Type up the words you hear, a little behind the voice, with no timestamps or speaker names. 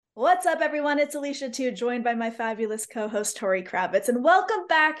What's up, everyone? It's Alicia too, joined by my fabulous co-host Tori Kravitz, and welcome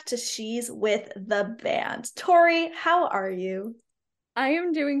back to She's with the Band. Tori, how are you? I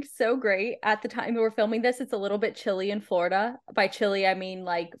am doing so great. At the time we're filming this, it's a little bit chilly in Florida. By chilly, I mean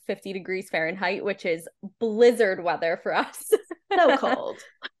like 50 degrees Fahrenheit, which is blizzard weather for us. So cold.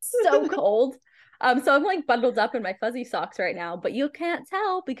 So cold. So I'm like bundled up in my fuzzy socks right now, but you can't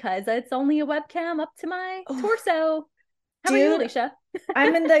tell because it's only a webcam up to my Oh, torso. How are you, dude, Alicia?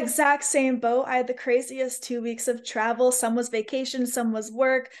 I'm in the exact same boat. I had the craziest 2 weeks of travel. Some was vacation, some was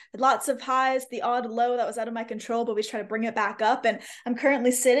work, lots of highs, the odd low that was out of my control, but we try to bring it back up. And I'm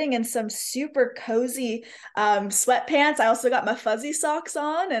currently sitting in some super cozy sweatpants. I also got my fuzzy socks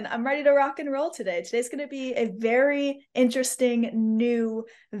on, and I'm ready to rock and roll today. Today's going to be a very interesting new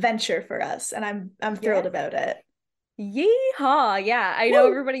venture for us, and I'm thrilled Yeah. about it. Yeehaw. Yeah. I know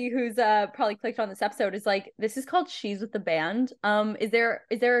Woo! everybody who's probably clicked on this episode is like, this is called She's with the Band. Is there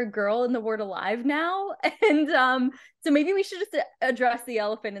a girl in the word alive now? And so maybe we should just address the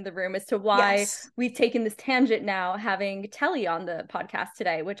elephant in the room as to why Yes. we've taken this tangent now, having Telle on the podcast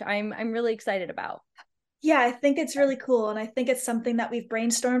today, which I'm really excited about. Yeah, I think it's really cool. And I think it's something that we've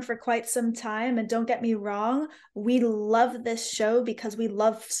brainstormed for quite some time. And don't get me wrong, we love this show because we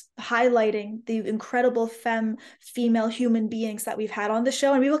love highlighting the incredible female human beings that we've had on the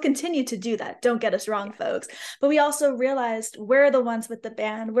show. And we will continue to do that. Don't get us wrong, Yeah. folks. But we also realized we're the ones with the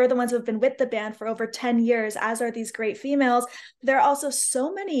band. We're the ones who have been with the band for over 10 years, as are these great females. There are also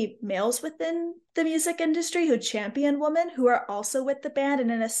so many males within the music industry who champion women who are also with the band. And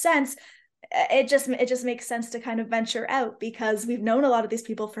in a sense, it just makes sense to kind of venture out because we've known a lot of these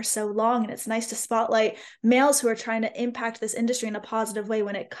people for so long, and it's nice to spotlight males who are trying to impact this industry in a positive way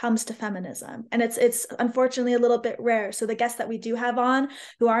when it comes to feminism. And it's unfortunately a little bit rare. So the guests that we do have on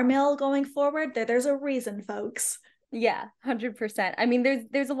who are male going forward, there's a reason, folks. Yeah, 100%. I mean,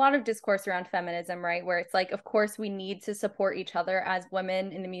 there's a lot of discourse around feminism, right? Where it's like, of course, we need to support each other as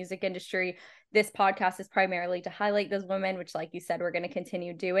women in the music industry. This podcast is primarily to highlight those women, which, like you said, we're going to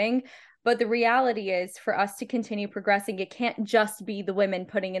continue doing. But the reality is, for us to continue progressing, it can't just be the women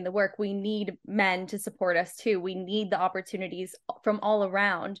putting in the work. We need men to support us too. We need the opportunities from all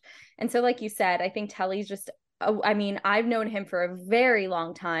around. And so, like you said, I think Telly's just I mean, I've known him for a very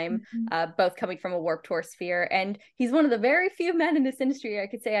long time, Mhm. both coming from a Warped Tour sphere. And he's one of the very few men in this industry I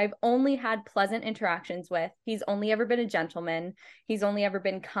could say I've only had pleasant interactions with. He's only ever been a gentleman. He's only ever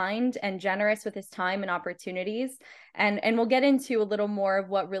been kind and generous with his time and opportunities. And we'll get into a little more of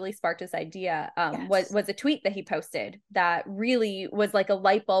what really sparked this idea. Yes. Was a tweet that he posted that really was like a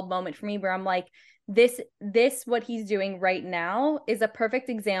light bulb moment for me, where I'm like, this what he's doing right now is a perfect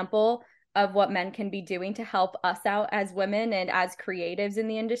example of what men can be doing to help us out as women and as creatives in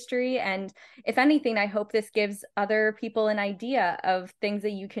the industry. And if anything, I hope this gives other people an idea of things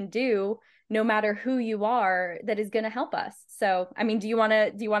that you can do no matter who you are that is going to help us. So, I mean, do you want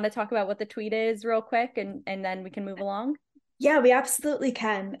to talk about what the tweet is real quick, and then we can move along? Yeah, we absolutely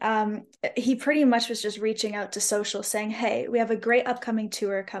can. He pretty much was just reaching out to social saying, hey, we have a great upcoming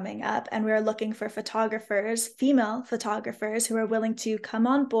tour coming up, and we're looking for photographers, female photographers who are willing to come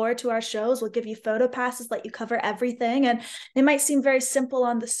on board to our shows. We'll give you photo passes, let you cover everything. And it might seem very simple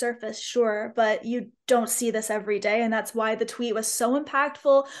on the surface, sure, but you don't see this every day. And that's why the tweet was so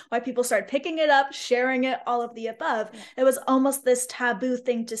impactful, why people started picking it up, sharing it, all of the above. Yeah. It was almost this taboo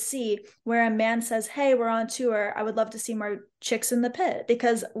thing to see where a man says, hey, we're on tour. I would love to see more chicks in the pit,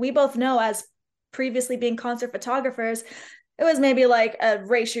 because we both know, as previously being concert photographers, it was maybe like a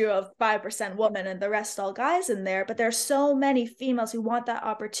ratio of 5% women and the rest all guys in there. But there are so many females who want that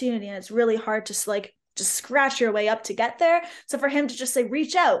opportunity, and it's really hard to like just scratch your way up to get there. So for him to just say,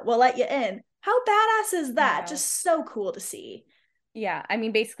 reach out, we'll let you in. How badass is I that? know. Just so cool to see. Yeah, I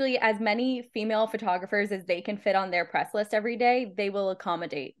mean, basically, as many female photographers as they can fit on their press list every day, they will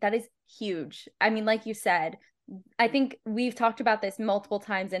accommodate. That is huge. I mean, like you said, I think we've talked about this multiple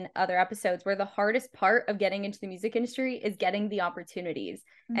times in other episodes, where the hardest part of getting into the music industry is getting the opportunities.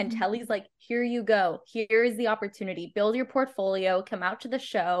 And Mm-hmm. Telly's like, here you go. Here is the opportunity. Build your portfolio, come out to the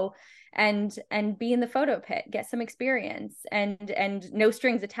show and be in the photo pit, get some experience, and no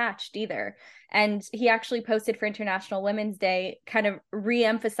strings attached either. And he actually posted for International Women's Day, kind of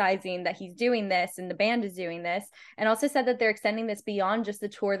re-emphasizing that he's doing this and the band is doing this, and also said that they're extending this beyond just the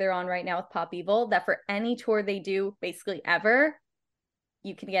tour they're on right now with Pop Evil, that for any tour they do basically ever,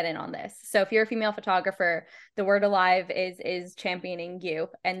 you can get in on this. So if you're a female photographer, the word alive is championing you,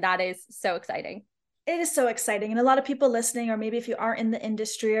 and that is so exciting. it is so exciting. And a lot of people listening, or maybe if you aren't in the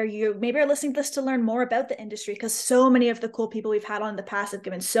industry, or you maybe are listening to this to learn more about the industry, because so many of the cool people we've had on in the past have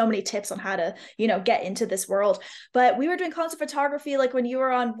given so many tips on how to, get into this world. But we were doing concert photography like when you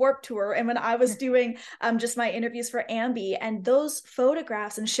were on Warp Tour and when I was doing just my interviews for Ambi, and those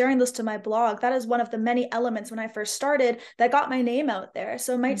photographs and sharing those to my blog, that is one of the many elements when I first started that got my name out there.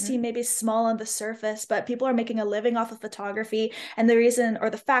 So it might seem maybe small on the surface, but people are making a living off of photography. And the reason, or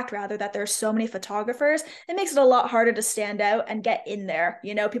the fact rather, that there's so many photographers, it makes it a lot harder to stand out and get in there.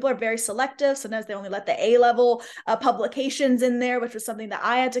 People are very selective. Sometimes they only let the A-level publications in there, which was something that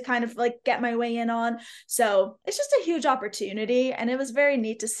I had to kind of like get my way in on. So it's just a huge opportunity. And it was very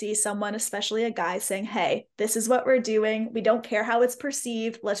neat to see someone, especially a guy, saying, hey, this is what we're doing. We don't care how it's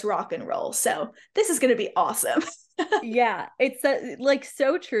perceived. Let's rock and roll. So this is going to be awesome. Yeah, it's like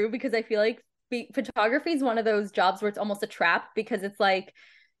so true, because I feel like photography is one of those jobs where it's almost a trap, because it's like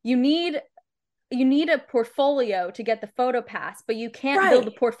you need a portfolio to get the photo pass, but you can't build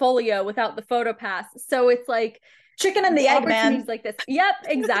a portfolio without the photo pass. So it's like chicken and the egg, opportunities man. like this. Yep,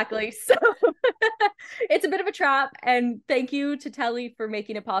 exactly. So it's a bit of a trap. And thank you to Telle for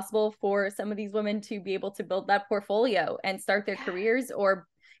making it possible for some of these women to be able to build that portfolio and start their careers, or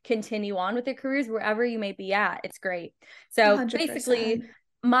continue on with their careers wherever you may be at. It's great. So 100%. basically,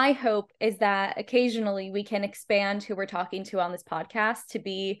 my hope is that occasionally we can expand who we're talking to on this podcast to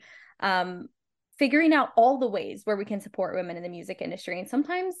be figuring out all the ways where we can support women in the music industry. And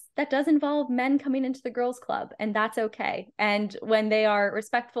sometimes that does involve men coming into the girls club, and that's okay. And when they are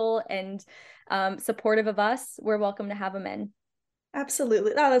respectful and supportive of us, we're welcome to have them in.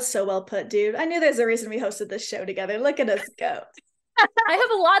 Absolutely. Oh, that's so well put, dude. I knew there's a reason we hosted this show together. Look at us go. I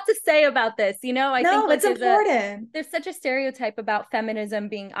have a lot to say about this. I think like it's important. There's such a stereotype about feminism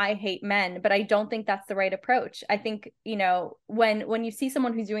being I hate men, but I don't think that's the right approach. I think, when you see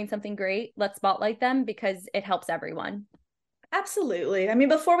someone who's doing something great, let's spotlight them, because it helps everyone. Absolutely. I mean,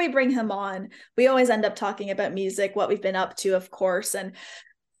 before we bring him on, we always end up talking about music, what we've been up to, of course. And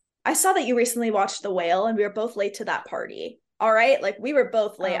I saw that you recently watched The Whale, and we were both late to that party. All right. Like we were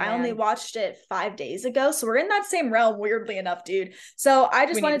both late. I only watched it 5 days ago. So we're in that same realm, weirdly enough, dude. So I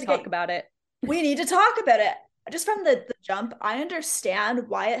just wanted to talk about it. We need to talk about it. Just from the jump, I understand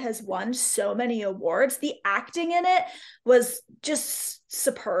why it has won so many awards. The acting in it was just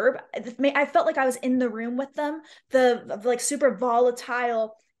superb. I felt like I was in the room with them. The like super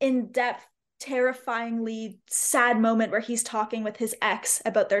volatile, in-depth, terrifyingly sad moment where he's talking with his ex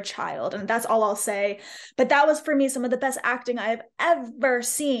about their child, and that's all I'll say. But that was, for me, some of the best acting I've ever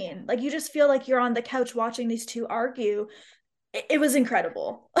seen. Like you just feel like you're on the couch watching these two argue. It was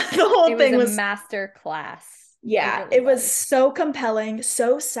incredible. The whole thing was a master class. Yeah, it was so compelling,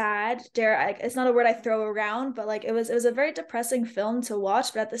 so sad. It's not a word I throw around, but like it was a very depressing film to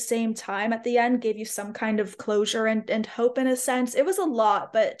watch, but at the same time, at the end, gave you some kind of closure and hope in a sense. It was a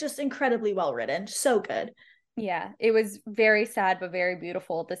lot, but just incredibly well written. So good. Yeah, it was very sad, but very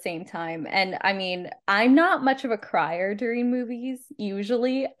beautiful at the same time. And I mean, I'm not much of a crier during movies.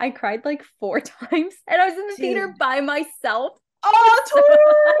 Usually I cried like 4 times, and I was in the theater by myself. Oh,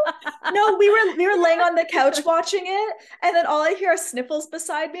 totally. No, we were laying on the couch watching it, and then all I hear are sniffles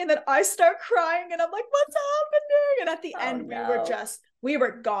beside me, and then I start crying, and I'm like, what's happening? And at the end, we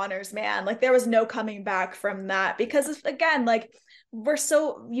were goners, man. Like there was no coming back from that, because again, like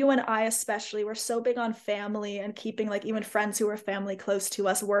you and I especially, we're so big on family and keeping like even friends who were family close to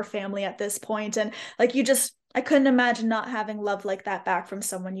us were family at this point. And like I couldn't imagine not having love like that back from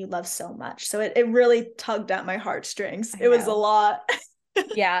someone you love so much. So it really tugged at my heartstrings. It was a lot.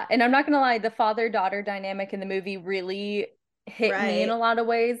 Yeah. And I'm not going to lie, the father-daughter dynamic in the movie really hit me in a lot of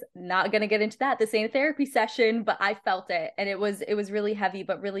ways. Not going to get into that. This ain't a therapy session, but I felt it. And it was really heavy,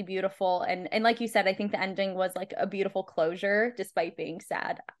 but really beautiful. And like you said, I think the ending was like a beautiful closure, despite being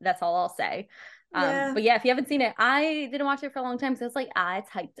sad. That's all I'll say. But yeah, if you haven't seen it, I didn't watch it for a long time. So it's like, it's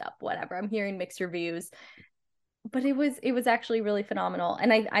hyped up, whatever. I'm hearing mixed reviews. But it was actually really phenomenal,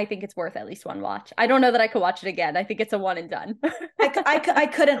 and I think it's worth at least one watch. I don't know that I could watch it again. I think it's a one and done. I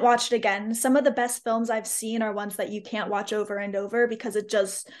couldn't watch it again. Some of the best films I've seen are ones that you can't watch over and over, because it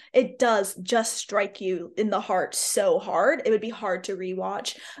does just strike you in the heart so hard. It would be hard to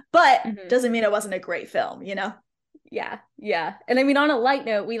rewatch, but doesn't mean it wasn't a great film, Yeah. And I mean, on a light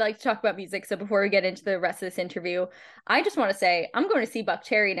note, we like to talk about music. So before we get into the rest of this interview, I just want to say I'm going to see Buck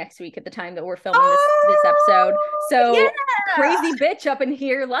Cherry next week at the time that we're filming this episode. So crazy bitch up in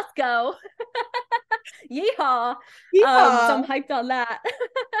here. Let's go. Yeehaw. So I'm hyped on that.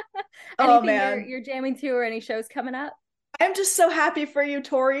 Anything man. You're jamming to, or any shows coming up? I'm just so happy for you,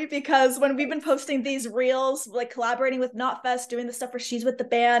 Tori, because when we've been posting these reels, like collaborating with Knotfest, doing the stuff where she's with the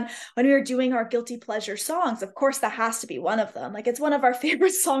band, when we were doing our guilty pleasure songs, of course, that has to be one of them. Like, it's one of our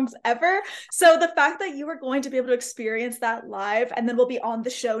favorite songs ever. So the fact that you are going to be able to experience that live, and then we'll be on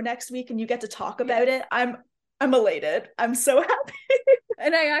the show next week and you get to talk about Yes. it, I'm elated. I'm so happy.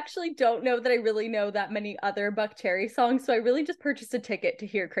 And I actually don't know that I really know that many other Buck Cherry songs, so I really just purchased a ticket to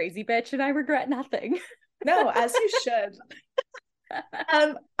hear Crazy Bitch, and I regret nothing. No, as you should.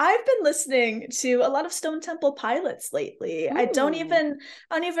 I've been listening to a lot of Stone Temple Pilots lately. Ooh. I don't even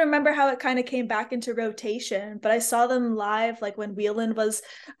remember how it kind of came back into rotation, but I saw them live like when Whelan was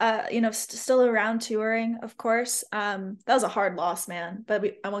still around touring, of course. That was a hard loss, man, but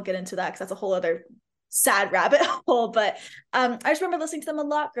I won't get into that because that's a whole other sad rabbit hole. But I just remember listening to them a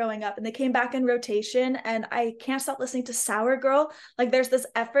lot growing up, and they came back in rotation, and I can't stop listening to Sour Girl. Like, there's this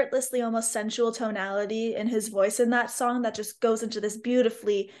effortlessly almost sensual tonality in his voice in that song that just goes into this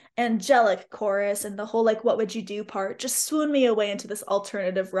beautifully angelic chorus, and the whole like what would you do part just swooned me away into this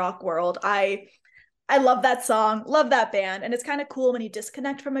alternative rock world. I love that song, love that band. And it's kind of cool when you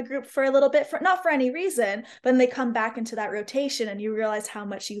disconnect from a group for a little bit, for not for any reason, but then they come back into that rotation and you realize how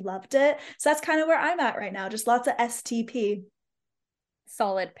much you loved it. So that's kind of where I'm at right now. Just lots of STP.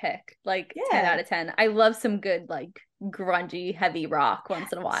 Solid pick, like 10 out Yeah, of 10. I love some good, like grungy, heavy rock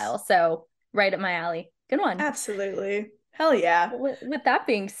once in a while. So, right up my alley. Good one. absolutely. Hell yeah. With that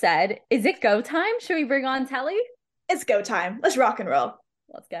being said, is it go time? Should we bring on Telle? It's go time. Let's rock and roll.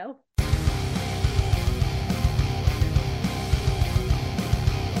 Let's go.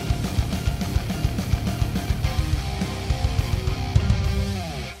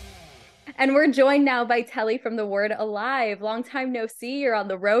 And we're joined now by Telle from The Word Alive. Long time no see. You're on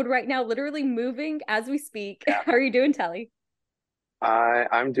the road right now, literally moving as we speak. Yeah. How are you doing, Telle?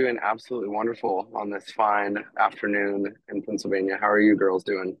 I'm doing absolutely wonderful on this fine afternoon in Pennsylvania. How are you girls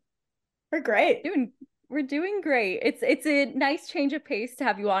doing? We're great. We're doing great. It's a nice change of pace to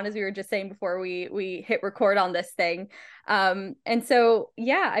have you on, as we were just saying before we hit record on this thing. And so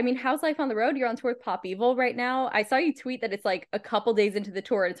yeah, I mean, how's life on the road? You're on tour with Pop Evil right now. I saw you tweet that it's like a couple days into the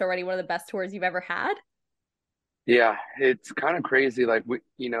tour and it's already one of the best tours you've ever had. Yeah, it's kind of crazy. Like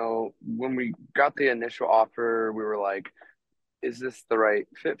when we got the initial offer, we were like, is this the right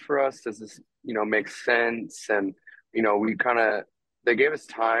fit for us? Does this, make sense? And, we kind of they gave us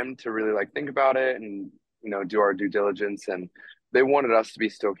time to really like think about it and, do our due diligence. And they wanted us to be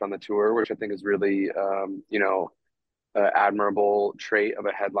stoked on the tour, which I think is really, admirable trait of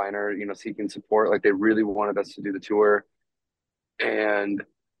a headliner, seeking support. Like they really wanted us to do the tour, and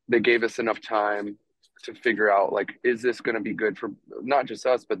they gave us enough time to figure out like, is this going to be good for not just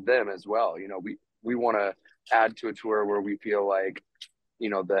us but them as well. We want to add to a tour where we feel like,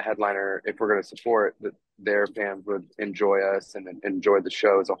 the headliner, if we're going to support, that their fans would enjoy us and enjoy the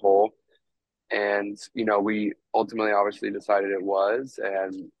show as a whole. And we ultimately obviously decided it was,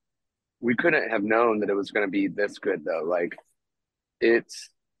 and we couldn't have known that it was going to be this good though. Like it's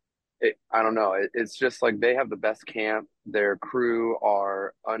I don't know. It's just like they have the best camp. Their crew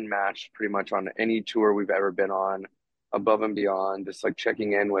are unmatched pretty much on any tour we've ever been on, above and beyond, just like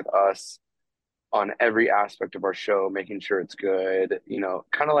checking in with us on every aspect of our show, making sure it's good,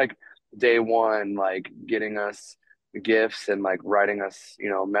 kind of like day one, like getting us gifts and like writing us,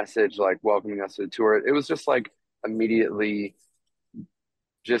 message, like welcoming us to the tour. It was just like immediately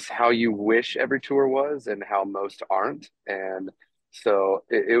just how you wish every tour was and how most aren't. And so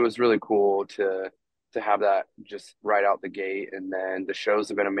it was really cool to have that just right out the gate. And then the shows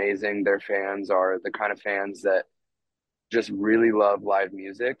have been amazing. Their fans are the kind of fans that just really love live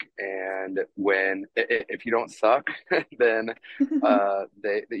music. And when if you don't suck, then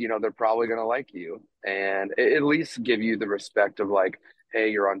they're probably gonna like you and at least give you the respect of like, hey,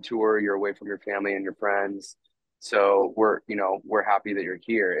 you're on tour, you're away from your family and your friends, so we're happy that you're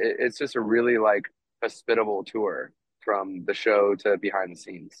here. It's just a really like hospitable tour from the show to behind the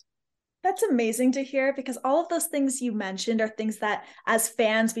scenes. That's amazing to hear because all of those things you mentioned are things that, as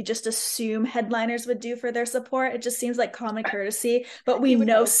fans, we just assume headliners would do for their support. It just seems like common courtesy, but we You would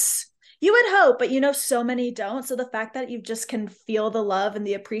know hope. you would hope, but so many don't. So the fact that you just can feel the love and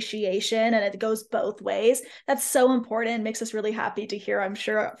the appreciation and it goes both ways, that's so important. It makes us really happy to hear, I'm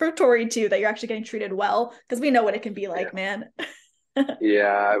sure, for Tori too, that you're actually getting treated well because we know what it can be like, man. Of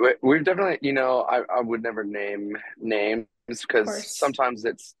Yeah, we've definitely, I would never name names because course. sometimes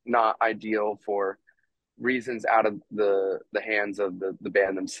it's not ideal for reasons out of the hands of the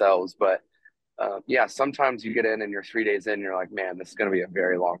band themselves. But yeah, sometimes you get in and you're 3 days in, and you're like, man, this is going to be a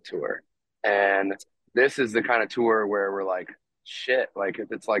very long tour. And this is the kind of tour where we're like, shit, like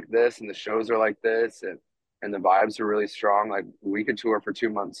if it's like this and the shows are like this, and and the vibes are really strong, like we could tour for 2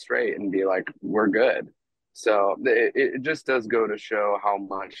 months straight and be like, we're good. So it just does go to show how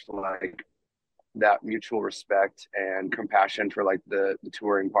much like that mutual respect and compassion for like the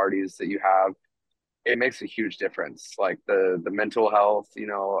touring parties that you have, it makes a huge difference. Like the mental health,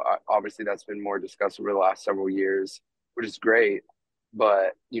 obviously that's been more discussed over the last several years, which is great.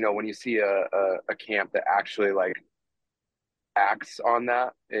 But when you see a camp that actually like acts on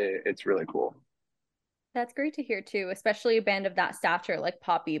that, it's really cool. That's great to hear too, especially a band of that stature like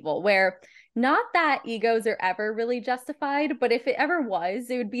Pop Evil, where not that egos are ever really justified, but if it ever was,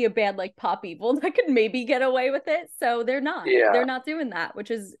 it would be a band like Pop Evil that could maybe get away with it. So they're not. Yeah. They're not doing that,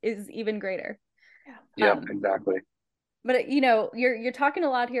 which is even greater. Yep, exactly. But you're talking a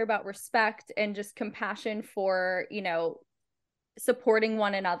lot here about respect and just compassion for, supporting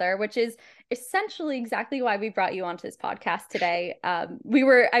one another, which is essentially exactly why we brought you onto this podcast today.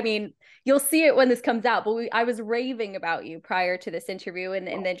 You'll see it when this comes out, but I was raving about you prior to this interview and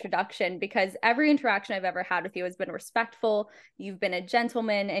in the introduction, because every interaction I've ever had with you has been respectful. You've been a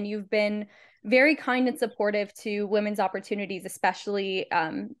gentleman, and you've been very kind and supportive to women's opportunities, especially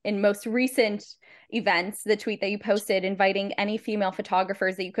in most recent events. The tweet that you posted inviting any female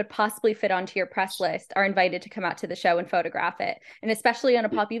photographers that you could possibly fit onto your press list are invited to come out to the show and photograph it. And especially on a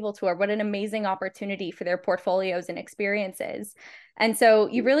Pop Evil tour, what an amazing opportunity for their portfolios and experiences. And so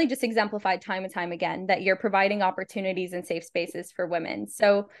you really just exemplified time and time again that you're providing opportunities and safe spaces for women.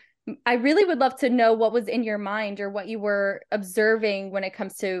 So I really would love to know what was in your mind or what you were observing when it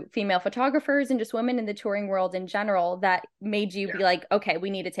comes to female photographers and just women in the touring world in general that made you be like, okay,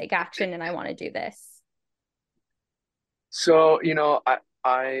 we need to take action and I want to do this. So,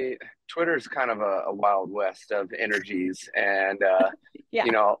 I Twitter is kind of a wild west of energies, and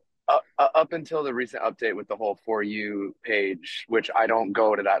Yeah. up until the recent update with the whole For You page, which I don't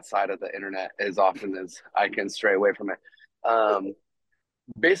go to that side of the internet as often as I can stray away from it.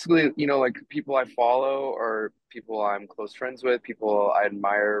 Basically, like people I follow or people I'm close friends with, people I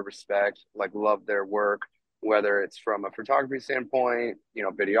admire, respect, like love their work, whether it's from a photography standpoint,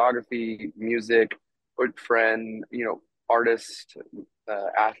 videography, music, or friend, artist,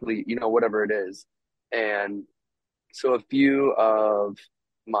 athlete, whatever it is. And so a few of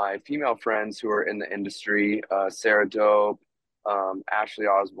my female friends who are in the industry, Sarah Dope, Ashley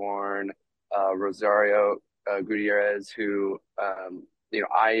Osborne, Rosario Gutierrez, who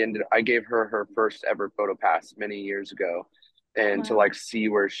I gave her first ever photo pass many years ago, and to Wow. like see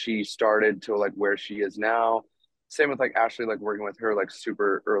where she started to like where she is now. Same with like Ashley, like working with her like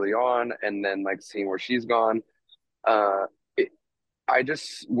super early on, and then like seeing where she's gone. Uh, it, I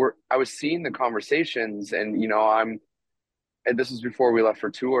was seeing the conversations, and and this was before we left for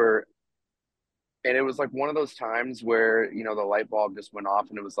tour, and it was like one of those times where the light bulb just went off,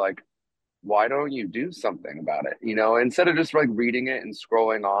 and it was like, why don't you do something about it? Instead of just like reading it and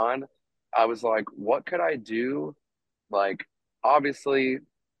scrolling on, I was like, what could I do? Like, obviously,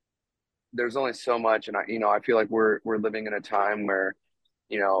 there's only so much, and I feel like we're living in a time where,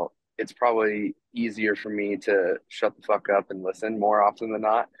 it's probably easier for me to shut the fuck up and listen more often than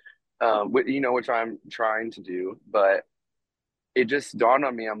not, which I'm trying to do. But it just dawned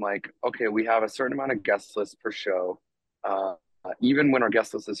on me. I'm like, okay, we have a certain amount of guest lists per show. Even when our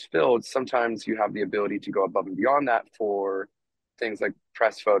guest list is filled, sometimes you have the ability to go above and beyond that for things like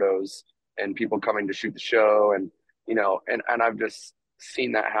press photos and people coming to shoot the show. And, and I've just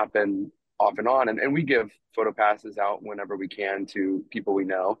seen that happen off and on. And we give photo passes out whenever we can to people we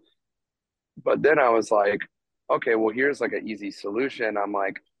know. But then I was like, okay, well, here's like an easy solution. I'm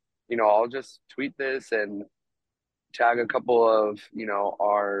like, I'll just tweet this and tag a couple of,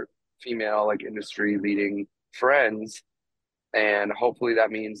 our female like industry leading friends, and hopefully that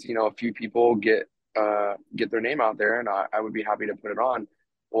means a few people get their name out there, and I would be happy to put it on.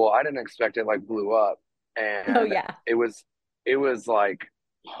 Well, I didn't expect it like blew up, Oh and yeah. it was like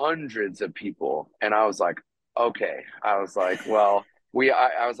hundreds of people, and I was like, okay. I was like, well,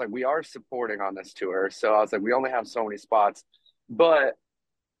 I was like, we are supporting on this tour, so I was like, we only have so many spots. But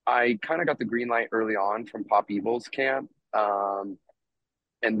I kind of got the green light early on from Pop Evil's camp, and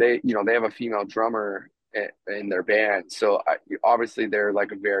they have a female drummer in their band, so obviously they're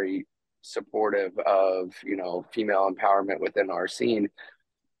like a very supportive of female empowerment within our scene,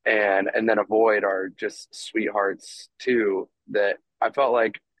 and then Avoid are just sweethearts too. That I felt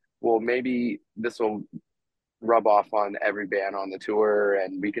like, well, maybe this will rub off on every band on the tour,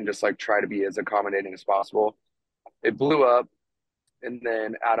 and we can just like try to be as accommodating as possible. It blew up. And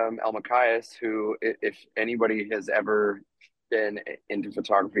then Adam Elmakias, who, if anybody has ever been into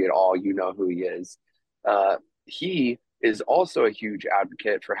photography at all, you know who he is. He is also a huge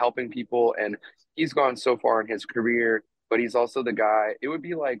advocate for helping people. And he's gone so far in his career, but he's also the guy, it would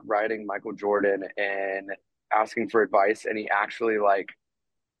be like writing Michael Jordan and asking for advice, and he actually like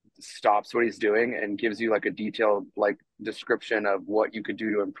stops what he's doing and gives you like a detailed like description of what you could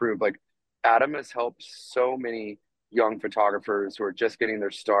do to improve. Like Adam has helped so many young photographers who are just getting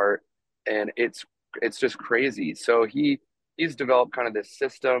their start, and it's just crazy. So he's developed kind of this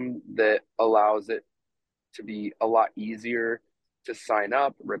system that allows it to be a lot easier to sign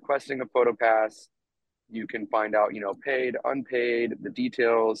up, requesting a photo pass. You can find out, paid, unpaid, the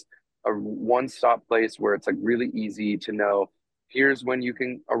details, a one-stop place where it's like really easy to know, here's when you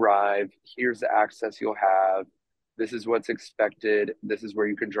can arrive, here's the access you'll have, this is what's expected, this is where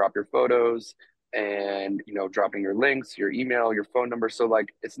you can drop your photos, and dropping your links, your email, your phone number. So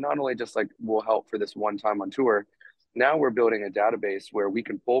like it's not only just like we'll help for this one time on tour. Now we're building a database where we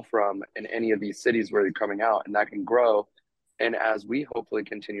can pull from in any of these cities where they're coming out, and that can grow. And as we hopefully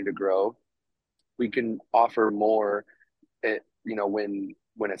continue to grow, we can offer more,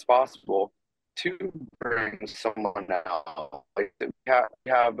 when it's possible, to bring someone out. Like we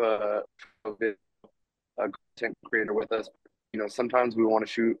have a content creator with us. Sometimes we want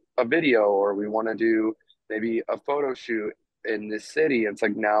to shoot a video, or we want to do maybe a photo shoot in this city. It's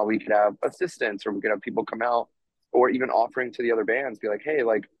like now we could have assistants, or we could have people come out, or even offering to the other bands, be like, hey,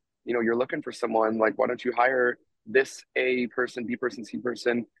 like, you're looking for someone, like, why don't you hire this A person, B person, C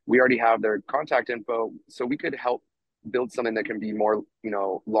person? We already have their contact info. So we could help build something that can be more,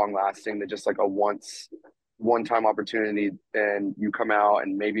 long lasting than just like a one time opportunity. And you come out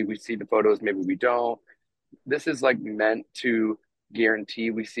and maybe we see the photos, maybe we don't. This is like meant to guarantee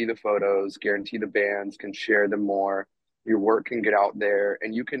we see the photos, guarantee the bands can share them more, your work can get out there,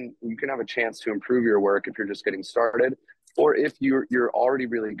 and you can have a chance to improve your work if you're just getting started, or if you're already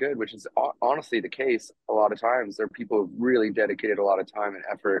really good, which is honestly the case. A lot of times there are people who've really dedicated a lot of time and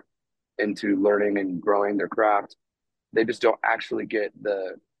effort into learning and growing their craft. They just don't actually get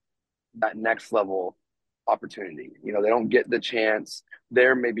that next level opportunity. They don't get the chance.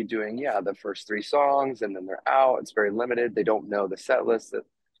 They're maybe doing, the first three songs, and then they're out. It's very limited. They don't know the set list. That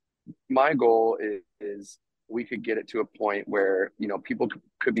my goal is we could get it to a point where, people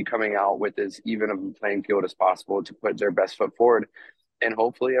could be coming out with as even of a playing field as possible to put their best foot forward. And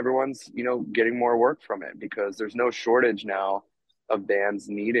hopefully everyone's, getting more work from it, because there's no shortage now of bands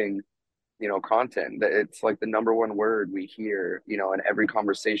needing, content. That it's like the number one word we hear, in every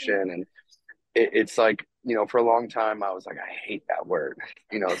conversation. And it's like, for a long time I was like, I hate that word,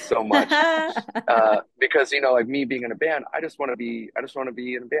 so much. Because, like me being in a band, I just want to be in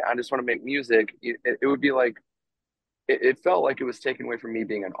a band. I just want to make music. It would be like, it felt like it was taken away from me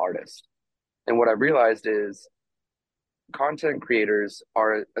being an artist. And what I realized is content creators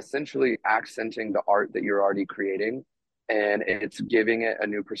are essentially accenting the art that you're already creating, and it's giving it a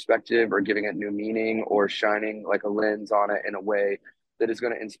new perspective, or giving it new meaning, or shining like a lens on it in a way that is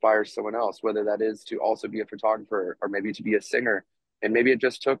going to inspire someone else, whether that is to also be a photographer, or maybe to be a singer. And maybe it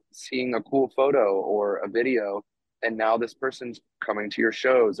just took seeing a cool photo or a video, and now this person's coming to your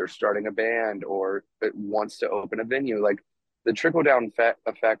shows, or starting a band, or it wants to open a venue. Like the trickle down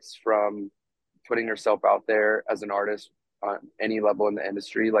effects from putting yourself out there as an artist on any level in the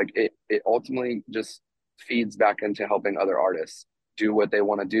industry, like it ultimately just feeds back into helping other artists do what they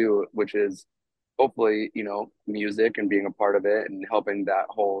want to do, which is hopefully, music, and being a part of it and helping that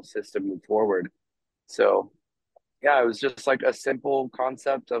whole system move forward. So yeah, it was just like a simple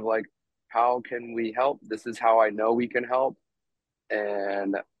concept of like, how can we help? This is how I know we can help.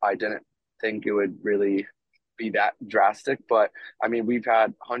 And I didn't think it would really be that drastic, but I mean, we've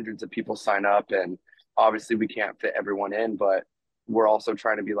had hundreds of people sign up, and obviously we can't fit everyone in, but we're also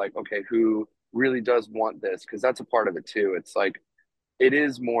trying to be like, okay, who really does want this? Because that's a part of it too. It's like, it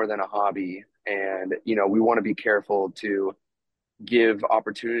is more than a hobby, and we want to be careful to give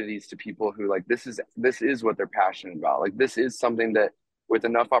opportunities to people who, like, this is what they're passionate about. Like, this is something that, with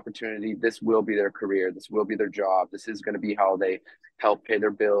enough opportunity, this will be their career, this will be their job, this is going to be how they help pay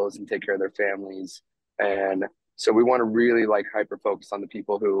their bills and take care of their families. And so we want to really like hyper focus on the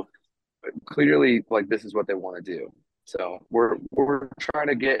people who clearly, like, this is what they want to do. So we're trying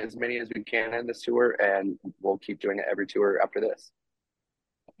to get as many as we can in this tour, and we'll keep doing it every tour after this.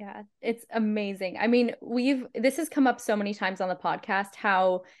 Yeah, it's amazing. I mean, this has come up so many times on the podcast,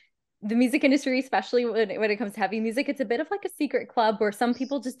 how the music industry, especially when it comes to heavy music, it's a bit of like a secret club where some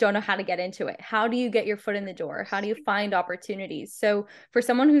people just don't know how to get into it. How do you get your foot in the door? How do you find opportunities? So for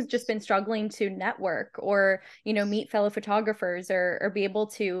someone who's just been struggling to network, or, meet fellow photographers, or be able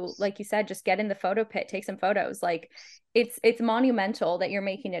to, like you said, just get in the photo pit, take some photos, like, it's monumental that you're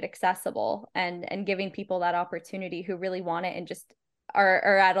making it accessible and giving people that opportunity who really want it and just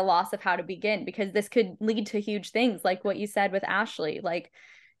are at a loss of how to begin, because this could lead to huge things like what you said with Ashley. Like,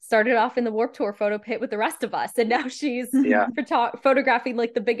 started off in the Warped Tour photo pit with the rest of us, and now she's Yeah. photographing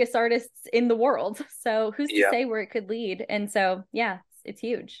like the biggest artists in the world. So who's to Yeah. say where it could lead? And so yeah, it's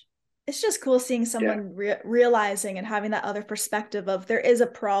huge. It's just cool seeing someone realizing and having that other perspective of there is a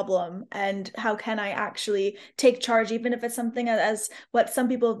problem and how can I actually take charge, even if it's something as what some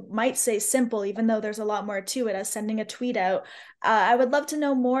people might say simple, even though there's a lot more to it, as sending a tweet out. I would love to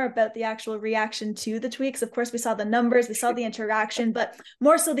know more about the actual reaction to the tweets. Of course, we saw the numbers, we saw the interaction, but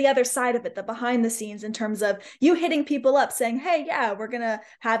more so the other side of it, the behind the scenes, in terms of you hitting people up saying, hey, yeah, we're going to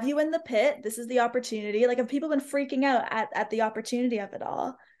have you in the pit. This is the opportunity. Like, have people been freaking out at the opportunity of it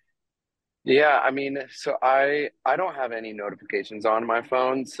all? Yeah, I mean, so I don't have any notifications on my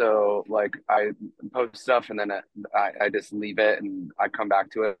phone, so like I post stuff and then I just leave it and I come back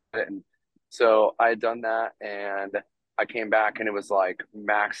to it. And so I had done that and I came back and it was like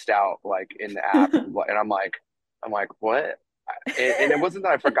maxed out like in the app, and I'm like what? And it wasn't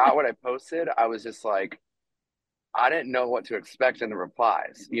that I forgot what I posted. I was just like I didn't know what to expect in the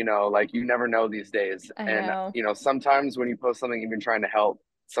replies. Like you never know these days. I And know. sometimes when you post something, even trying to help,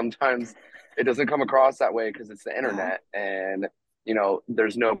 sometimes it doesn't come across that way because it's the Yeah, internet and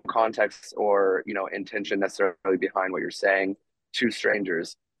there's no context or intention necessarily behind what you're saying to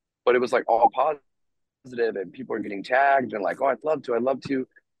strangers. But it was like all positive and people are getting tagged and like, oh, I'd love to.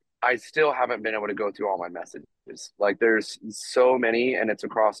 I still haven't been able to go through all my messages. Like there's so many and it's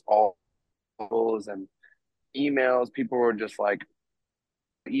across all levels and emails. People were just like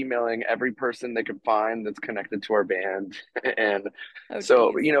emailing every person they could find that's connected to our band. And Oh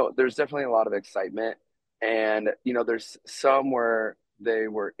so, geez. there's definitely a lot of excitement. And, there's some where they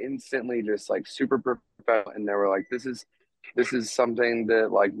were instantly just like super professional and they were like, this is something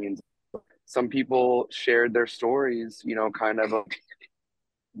that like means some people shared their stories, kind of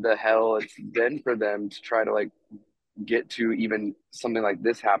the hell it's been for them to try to like get to even something like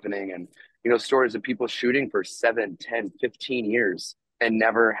this happening. And stories of people shooting for 7, 10, 15 years and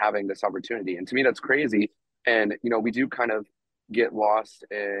never having this opportunity. And to me that's crazy. And we do kind of get lost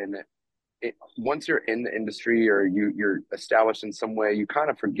in it once you're in the industry or you're established in some way. You kind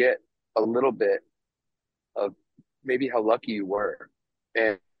of forget a little bit of maybe how lucky you were.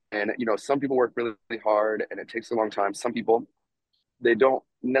 And some people work really, really hard and it takes a long time. Some people, they don't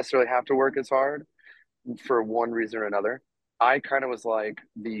necessarily have to work as hard for one reason or another. I kind of was like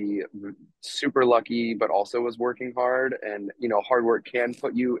the super lucky, but also was working hard. And, hard work can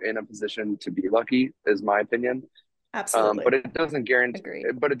put you in a position to be lucky, is my opinion. absolutely. But it doesn't guarantee,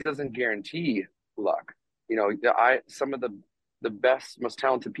 Agreed. but it doesn't guarantee luck. Some of the best, most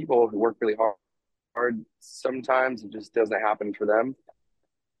talented people who work really hard, sometimes it just doesn't happen for them.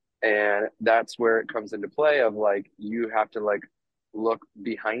 And that's where it comes into play of like, you have to like look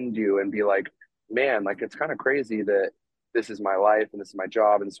behind you and be like, man, like it's kind of crazy that this is my life and this is my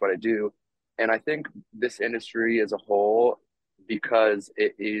job and this is what I do. And I think this industry as a whole, because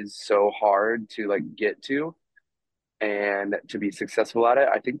it is so hard to like get to and to be successful at it,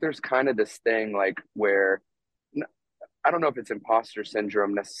 I think there's kind of this thing like where I don't know if it's imposter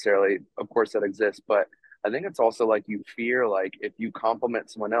syndrome necessarily. Of course, that exists, but I think it's also like you fear like if you compliment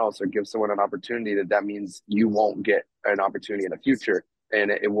someone else or give someone an opportunity, that means you won't get an opportunity in the future,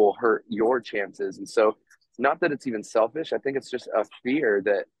 and it will hurt your chances. And so, not that it's even selfish. I think it's just a fear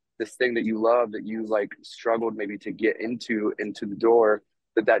that this thing that you love, that you like struggled maybe to get into the door,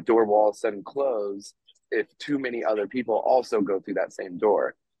 that door will all of a sudden close if too many other people also go through that same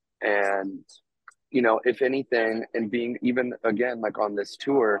door. And if anything, and being even again, like on this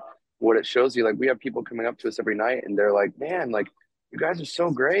tour, what it shows you, like we have people coming up to us every night and they're like, man, like you guys are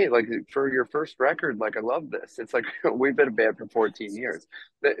so great. Like for your first record, like I love this. It's like we've been a band for 14 years.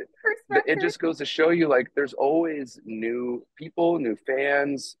 First It record. just goes to show you, like, there's always new people, new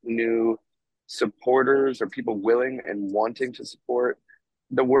fans, new supporters, or people willing and wanting to support.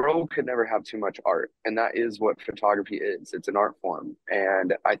 The world could never have too much art. And that is what photography is. It's an art form.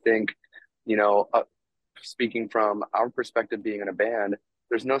 And I think, you know, uh, speaking from our perspective being in a band,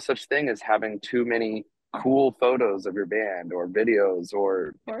 there's no such thing as having too many cool photos of your band or videos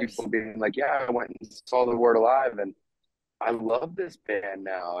or Of people course. being like, yeah, I went and saw the word alive and I love this band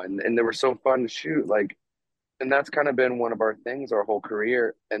now. And they were so fun to shoot. Like, and that's kind of been one of our things our whole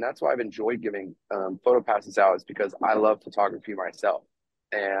career. And that's why I've enjoyed giving photo passes out, is because I love photography myself.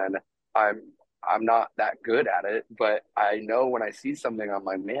 And I'm I'm not that good at it, but I know when I see something, I'm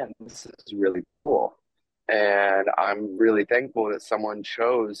like, man, this is really cool. And I'm really thankful that someone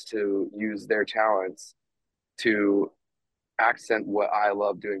chose to use their talents to accent what I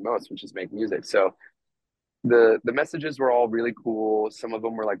love doing most, which is make music. So the messages were all really cool. Some of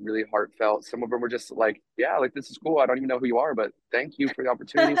them were like really heartfelt. Some of them were just like, yeah, like this is cool. I don't even know who you are, but thank you for the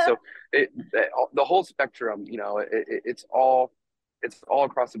opportunity. So the whole spectrum, it's all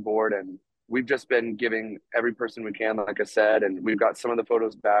across the board, and we've just been giving every person we can, like I said, and we've got some of the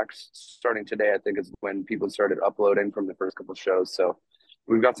photos back starting today. I think is when people started uploading from the first couple shows. So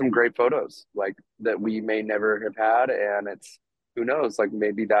we've got some great photos like that we may never have had, and it's who knows, like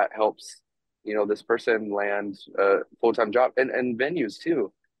maybe that helps this person land a full-time job, and venues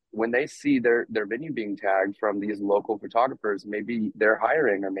too. When they see their venue being tagged from these local photographers, maybe they're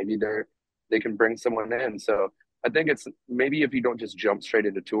hiring, or maybe they can bring someone in. So I think it's maybe if you don't just jump straight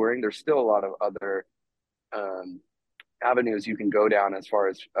into touring, there's still a lot of other um, avenues you can go down as far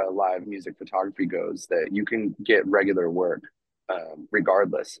as live music photography goes, that you can get regular work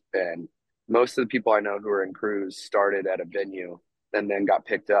regardless. And most of the people I know who are in crews started at a venue and then got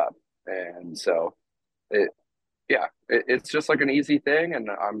picked up. And so it, yeah, it's just like an easy thing.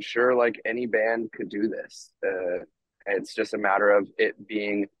 And I'm sure like any band could do this. It's just a matter of it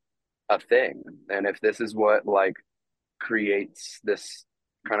being a thing. And if this is what like creates this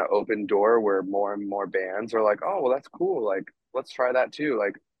kind of open door where more and more bands are like, oh, well, that's cool. Like, let's try that too.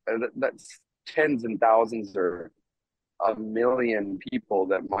 Like, that's tens and thousands or a million people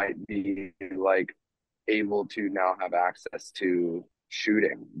that might be like able to now have access to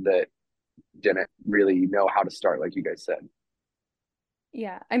shooting that didn't really know how to start, like you guys said.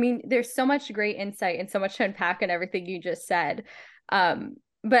 Yeah, I mean, there's so much great insight and so much to unpack in everything you just said.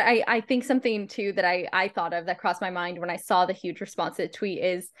 But I think something too that I thought of that crossed my mind when I saw the huge response to the tweet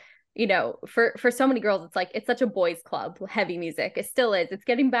is, for so many girls, it's like it's such a boys' club, heavy music. It still is. It's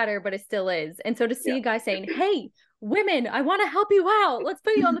getting better, but it still is. And so to see Yeah. a guy saying, "Hey, women, I want to help you out. Let's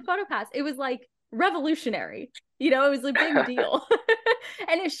put you on the photo pass," it was like revolutionary. It was a big deal,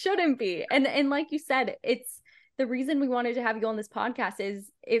 and it shouldn't be. And like you said, it's the reason we wanted to have you on this podcast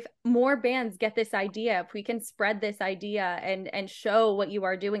is if more bands get this idea, if we can spread this idea and show what you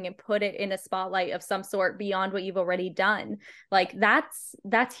are doing and put it in a spotlight of some sort beyond what you've already done, like that's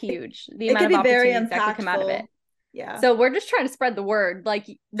huge. The It amount could of be very opportunities that could come out of it. impactful. Yeah. So we're just trying to spread the word, like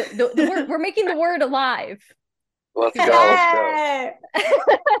the word, we're making the word alive. Let's go. Let's go. Hey!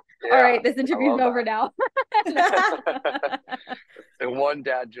 All Yeah, right, this interview's over now. And one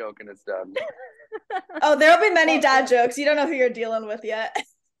dad joke and it's done. Oh, there'll be many dad jokes. You don't know who you're dealing with yet.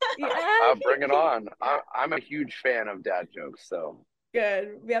 Yeah. Bring it on. I'm a huge fan of dad jokes, so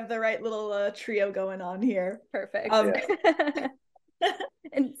Good. We have the right little trio going on here. Perfect. yeah.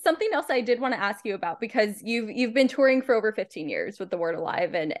 And something else I did want to ask you about, because you've been touring for over 15 years with The Word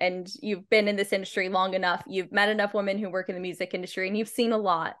Alive, and you've been in this industry long enough. You've met enough women who work in the music industry, and you've seen a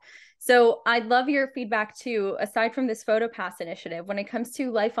lot. So I'd love your feedback too, aside from this Photo Pass initiative, when it comes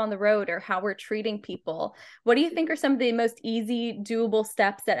to life on the road or how we're treating people. What do you think are some of the most easy, doable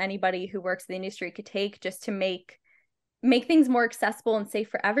steps that anybody who works in the industry could take just to make things more accessible and safe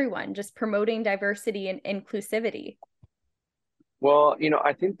for everyone, just promoting diversity and inclusivity? Well,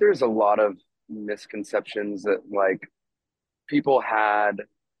 I think there's a lot of misconceptions that like people had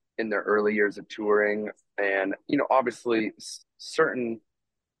in their early years of touring, and obviously certain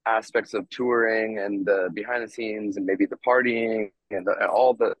aspects of touring and the behind the scenes and maybe the partying and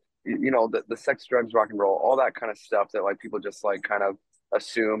all the sex, drugs, rock and roll, all that kind of stuff that like people just like kind of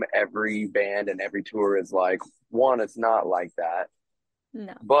assume every band and every tour is like. One, it's not like that.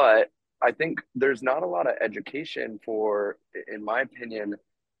 No. But I think there's not a lot of education for, in my opinion,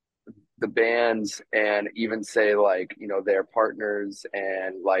 the bands, and even say like their partners,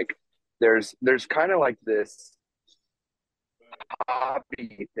 and like there's kind of like this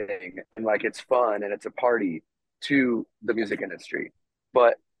hobby thing, and like it's fun and it's a party to the music industry.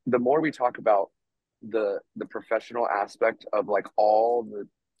 But the more we talk about the professional aspect of like all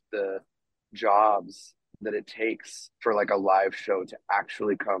the jobs that it takes for like a live show to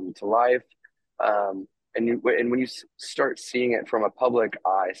actually come to life, and when you start seeing it from a public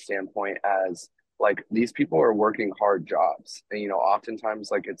eye standpoint, as like these people are working hard jobs, and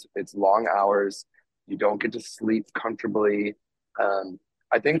oftentimes like it's long hours, you don't get to sleep comfortably.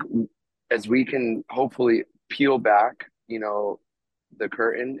 I think as we can hopefully peel back the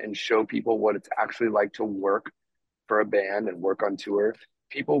curtain and show people what it's actually like to work for a band and work on tour,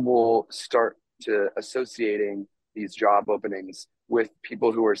 people will start to associating these job openings with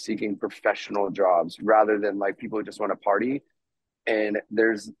people who are seeking professional jobs rather than like people who just want to party. And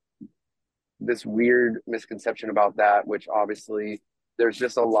there's this weird misconception about that, which obviously there's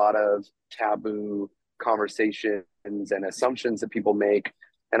just a lot of taboo conversations and assumptions that people make.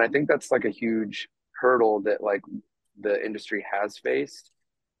 And I think that's like a huge hurdle that like the industry has faced,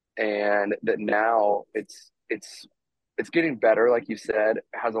 and that now it's getting better, like you said. It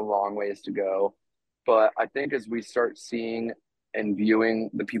has a long ways to go, but I think as we start seeing and viewing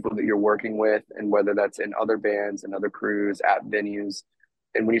the people that you're working with, and whether that's in other bands and other crews at venues,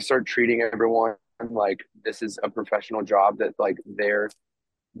 and when you start treating everyone like this is a professional job that like they're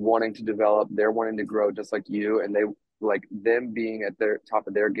wanting to develop, they're wanting to grow just like you, and they like them being at their top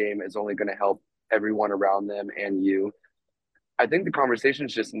of their game is only going to help everyone around them and you. I think the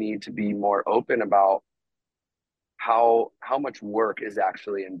conversations just need to be more open about how much work is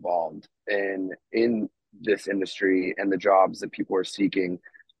actually involved in this industry and the jobs that people are seeking,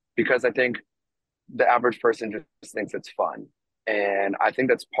 because I think the average person just thinks it's fun, and I think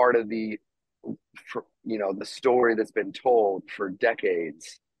that's part of the story that's been told for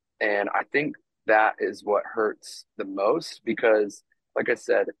decades. And I think that is what hurts the most, because like I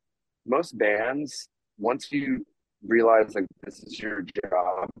said, most bands, once you realize like this is your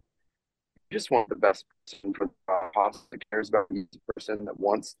job, you just want the best person for the job, possibly cares about you as a person, that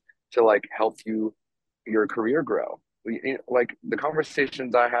wants to like help your career grow. Like the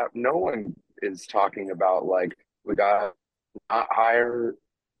conversations I have, no one is talking about like we got not hire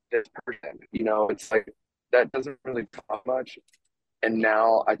this person. It's like that doesn't really talk much. And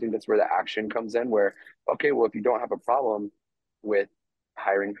now I think that's where the action comes in, where, okay, well, if you don't have a problem with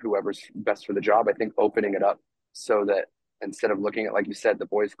hiring whoever's best for the job, I think opening it up so that instead of looking at, like you said, the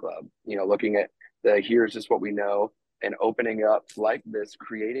boys club, looking at the here's just what we know, and opening up like this,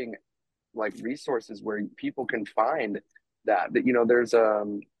 creating like resources where people can find that there's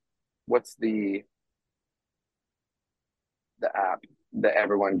what's the app that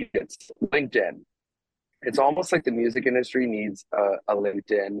everyone gets, LinkedIn. It's almost like the music industry needs a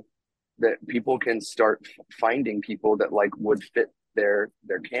LinkedIn, that people can start finding people that like would fit their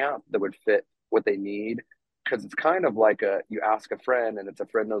camp, that would fit what they need. Because it's kind of like you ask a friend and it's a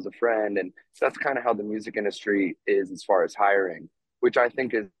friend knows a friend, and that's kind of how the music industry is as far as hiring, which I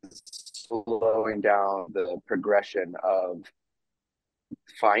think is slowing down the progression of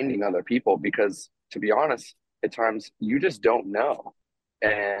finding other people. Because to be honest, at times you just don't know,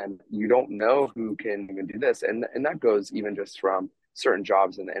 and you don't know who can even do this, and that goes even just from certain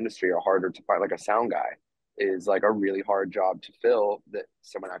jobs in the industry are harder to find. Like a sound guy is like a really hard job to fill, that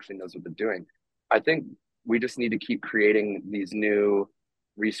someone actually knows what they're doing. I think we just need to keep creating these new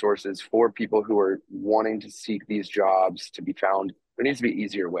resources for people who are wanting to seek these jobs to be found. There needs to be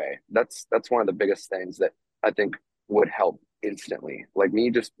easier way. That's one of the biggest things that I think would help instantly. Like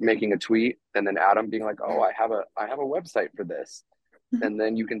me just making a tweet and then Adam being like, "Oh, I have a website for this." And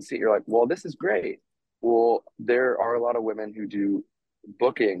then you can see, you're like, well, this is great. Well, there are a lot of women who do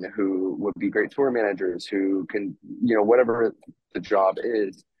booking, who would be great tour managers, who can, whatever the job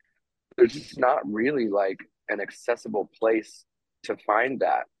is, there's just not really like an accessible place to find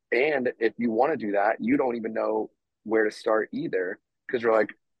that. And if you want to do that, you don't even know where to start either, because you're like,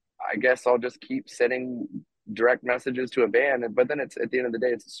 I guess I'll just keep sending direct messages to a band. But then it's, at the end of the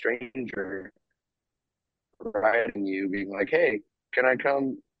day, it's a stranger writing you being like, hey, can I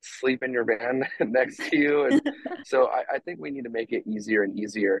come sleep in your van next to you? And so I think we need to make it easier and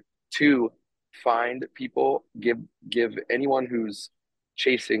easier to find people, give anyone who's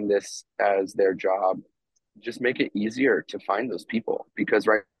chasing this as their job, just make it easier to find those people. Because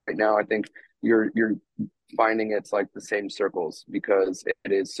right now I think you're finding it's like the same circles, because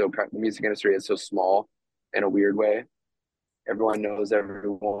it is so, the music industry is so small in a weird way. Everyone knows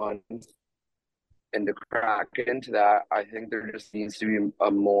everyone, and to crack into that, I think there just needs to be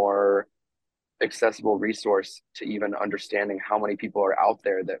a more accessible resource to even understanding how many people are out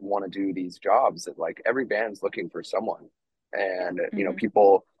there that want to do these jobs. That like every band's looking for someone, and Mm-hmm.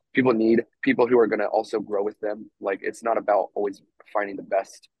 people need people who are going to also grow with them. Like it's not about always finding the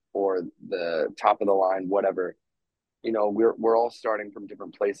best or the top of the line, whatever. We're all starting from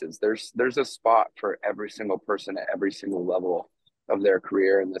different places. There's a spot for every single person at every single level of their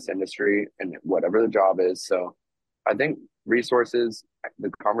career in this industry and whatever the job is. So I think resources, the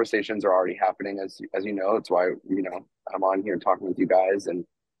conversations are already happening, as you know. It's why I'm on here talking with you guys. And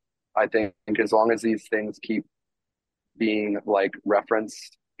I think as long as these things keep being like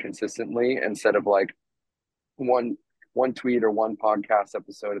referenced consistently, instead of like one one tweet or one podcast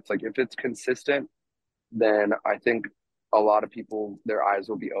episode, it's like if it's consistent, then I think a lot of people, their eyes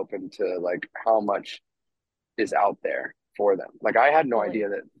will be open to like how much is out there for them. Like I had no Totally. idea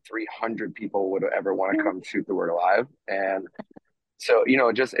that 300 people would ever want to come shoot the word alive. And so,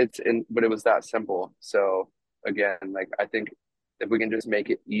 just but it was that simple. So again, like I think if we can just make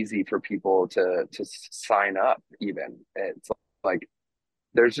it easy for people to sign up, even it's like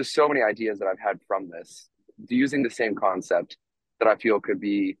there's just so many ideas that I've had from this using the same concept that I feel could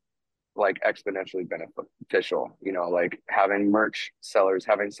be like exponentially beneficial, like having merch sellers,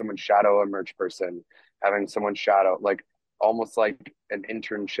 having someone shadow a merch person, having someone shadow, like almost like an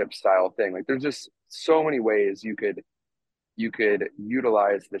internship style thing. Like there's just so many ways you could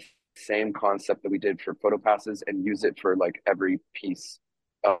utilize the same concept that we did for photo passes and use it for like every piece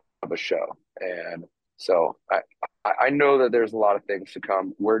of a show. And so I know that there's a lot of things to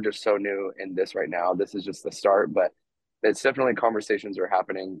come. We're just so new in this right now. This is just the start, but it's definitely conversations are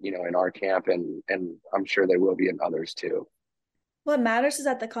happening, in our camp, and I'm sure they will be in others too. What matters is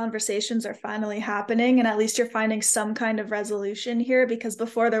that the conversations are finally happening, and at least you're finding some kind of resolution here, because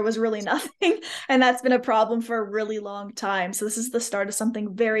before there was really nothing. And that's been a problem for a really long time. So this is the start of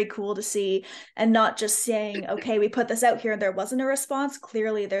something very cool to see, and not just saying, okay, we put this out here and there wasn't a response.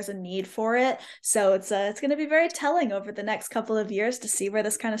 Clearly there's a need for it. So it's going to be very telling over the next couple of years to see where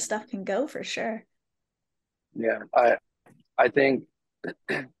this kind of stuff can go, for sure. Yeah, I think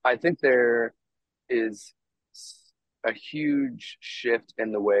I think there is a huge shift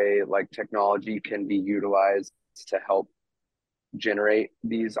in the way like technology can be utilized to help generate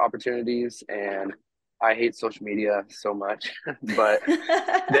these opportunities. And I hate social media so much, but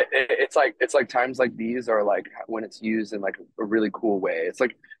it's like times like these are like when it's used in like a really cool way. It's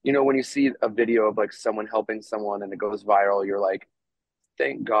like, when you see a video of like someone helping someone and it goes viral, you're like,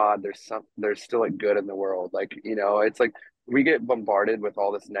 thank God there's still like good in the world. Like, it's like we get bombarded with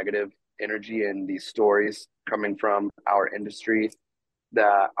all this negative energy and these stories coming from our industry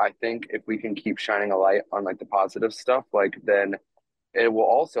that I think if we can keep shining a light on like the positive stuff, like then it will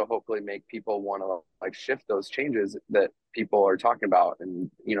also hopefully make people want to like shift those changes that people are talking about. And,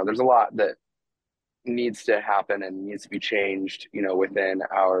 there's a lot that needs to happen and needs to be changed, within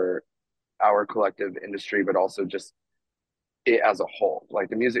our collective industry, but also just it as a whole, like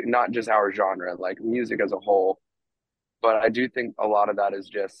the music, not just our genre, like music as a whole. But I do think a lot of that is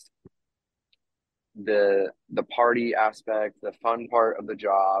just the party aspect. The fun part of the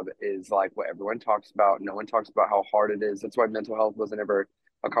job is like what everyone talks about. No one talks about how hard it is. That's why mental health wasn't ever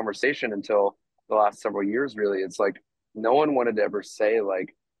a conversation until the last several years, really. It's like no one wanted to ever say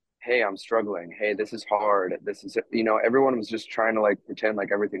like, hey, I'm struggling, hey, this is hard, this is, everyone was just trying to like pretend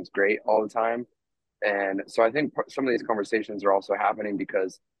like everything's great all the time. And so I think some of these conversations are also happening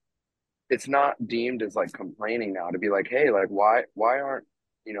because it's not deemed as like complaining now to be like, hey, like why aren't,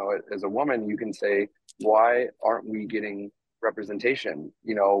 as a woman you can say, why aren't we getting representation?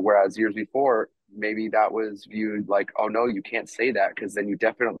 Whereas years before maybe that was viewed like, oh no, you can't say that because then you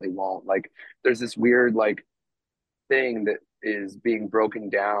definitely won't. Like there's this weird like thing that is being broken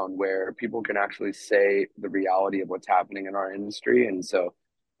down where people can actually say the reality of what's happening in our industry. And so,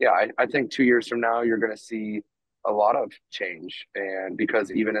 yeah, I think 2 years from now, you're going to see a lot of change. And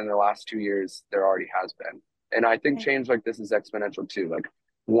because even in the last 2 years, there already has been. And I think change like this is exponential too. Like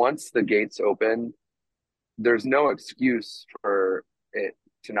once the gates open, there's no excuse for it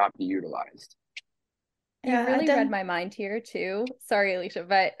to not be utilized. You really read my mind here too. Sorry, Alicia,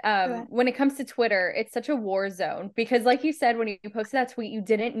 but when it comes to Twitter, it's such a war zone because like you said, when you posted that tweet, you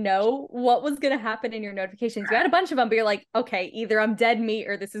didn't know what was going to happen in your notifications. You had a bunch of them, but you're like, okay, either I'm dead meat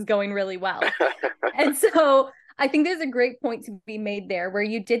or this is going really well. And so I think there's a great point to be made there where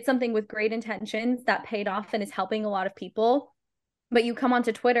you did something with great intentions that paid off and is helping a lot of people. But you come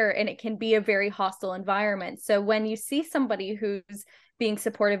onto Twitter and it can be a very hostile environment. So when you see somebody who's being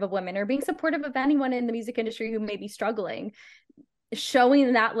supportive of women or being supportive of anyone in the music industry who may be struggling,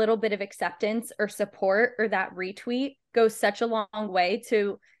 showing that little bit of acceptance or support or that retweet goes such a long way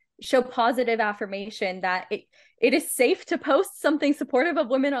to show positive affirmation that it is safe to post something supportive of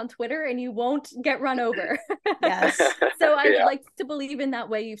women on Twitter and you won't get run over. Yes. So I would like to believe in that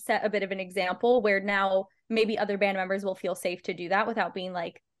way you've set a bit of an example where now maybe other band members will feel safe to do that without being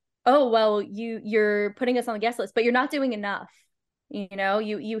like, oh, well, you're putting us on the guest list, but you're not doing enough.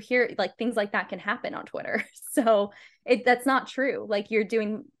 You hear like things like that can happen on Twitter. So that's not true. Like you're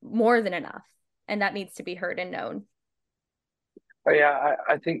doing more than enough and that needs to be heard and known. Oh, yeah,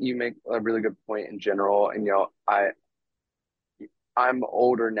 I think you make a really good point in general. And, I'm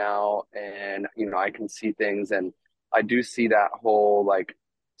older now and, I can see things and I do see that whole like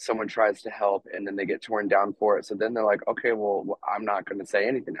someone tries to help and then they get torn down for it. So then they're like, okay, well, I'm not going to say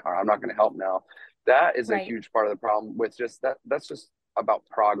anything or I'm not going to help now. That is a huge part of the problem with just that. That's just about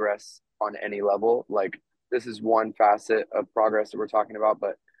progress on any level. Like this is one facet of progress that we're talking about,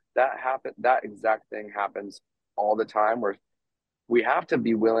 but that exact thing happens all the time where we have to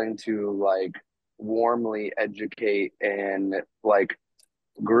be willing to like warmly educate and like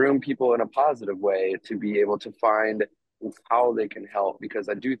groom people in a positive way to be able to find how they can help, because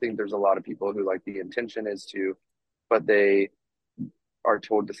I do think there's a lot of people who like the intention is to, but they are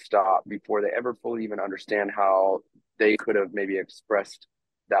told to stop before they ever fully even understand how they could have maybe expressed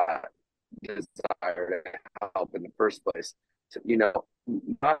that desire to help in the first place. So,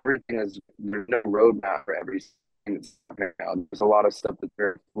 not everything is, there's no roadmap for everything that's happening now. There's a lot of stuff that's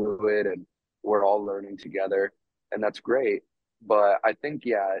very fluid and we're all learning together, and that's great. But I think,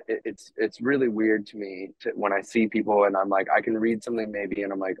 yeah, it's really weird to me when I see people and I'm like, I can read something maybe,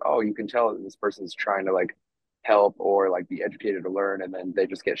 and I'm like, oh, you can tell that this person's trying to like help or like be educated to learn, and then they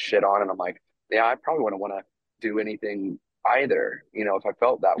just get shit on, and I'm like, yeah, I probably wouldn't want to do anything either, if I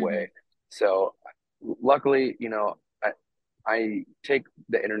felt that Mm-hmm. way. So luckily, I take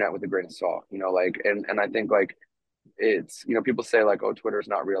the internet with a grain of salt, like, and I think like it's, people say like, oh, Twitter is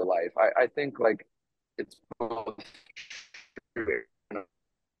not real life. I think like it's both true. I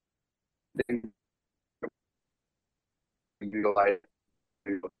think utilize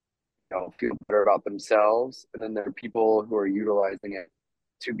feel better about themselves, and then there are people who are utilizing it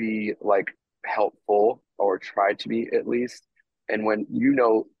to be like helpful or try to be at least. And when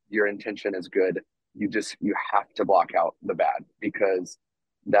your intention is good, you have to block out the bad, because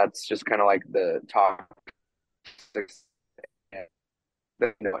that's just kind of like the toxic.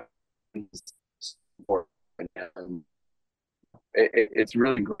 And it's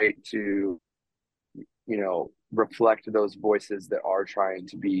really great to reflect those voices that are trying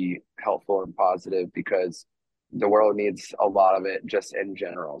to be helpful and positive, because the world needs a lot of it just in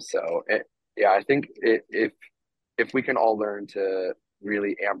general. So yeah, I think if we can all learn to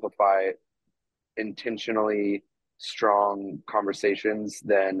really amplify intentionally strong conversations,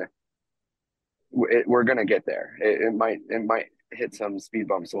 then we're gonna get there. It might hit some speed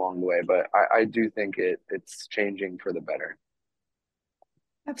bumps along the way, but I do think it's changing for the better.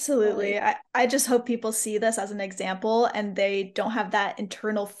 Absolutely. I just hope people see this as an example and they don't have that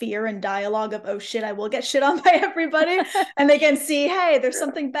internal fear and dialogue of, oh shit, I will get shit on by everybody. And they can see, hey, there's Yeah.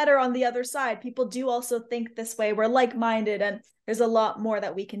 something better on the other side. People do also think this way. We're like-minded and there's a lot more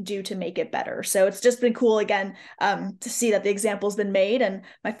that we can do to make it better. So it's just been cool again, to see that the example's been made, and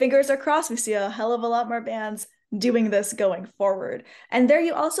my fingers are crossed. We see a hell of a lot more bands doing this going forward. And there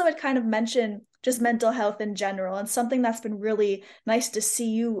you also had kind of mentioned just mental health in general. And something that's been really nice to see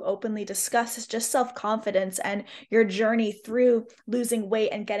you openly discuss is just self-confidence and your journey through losing weight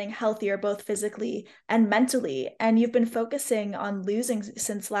and getting healthier, both physically and mentally. And you've been focusing on losing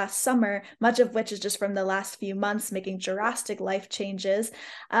since last summer, much of which is just from the last few months, making drastic life changes.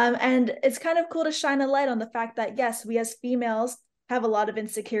 And it's kind of cool to shine a light on the fact that, yes, we as females have a lot of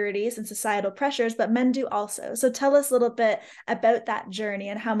insecurities and societal pressures, but men do also. So tell us a little bit about that journey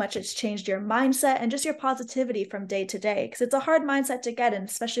and how much it's changed your mindset and just your positivity from day to day. Because it's a hard mindset to get in,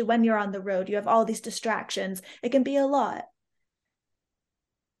 especially when you're on the road. You have all these distractions. It can be a lot.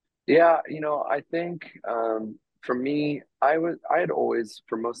 Yeah, I think for me, I had always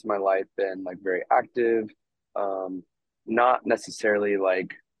for most of my life been like very active, um, not necessarily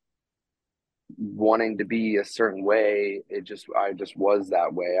like wanting to be a certain way. I just was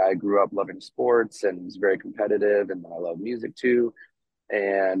that way. I grew up loving sports and was very competitive, and I love music too.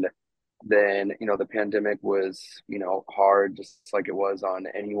 And then, the pandemic was, hard, just like it was on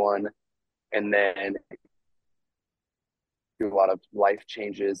anyone. And then a lot of life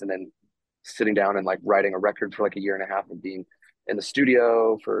changes, and then sitting down and like writing a record for like a year and a half of being in the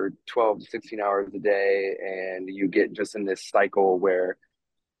studio for 12 to 16 hours a day. And you get just in this cycle where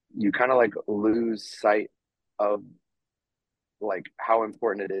you kind of like lose sight of like how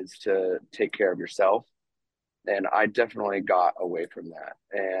important it is to take care of yourself. And I definitely got away from that.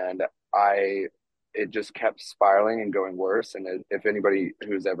 And it just kept spiraling and going worse. And if anybody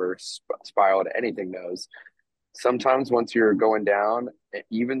who's ever spiraled anything knows, sometimes once you're going down,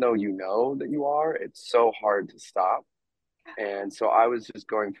 even though you know that you are, it's so hard to stop. And so I was just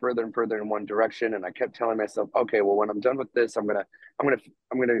going further and further in one direction, and I kept telling myself, okay, well, when I'm done with this, I'm gonna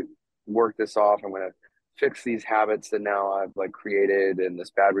work this off. I'm gonna fix these habits that now I've like created and this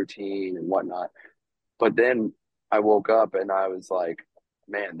bad routine and whatnot. But then I woke up and I was like,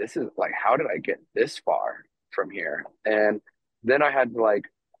 man, this is like, how did I get this far from here? And then I had to like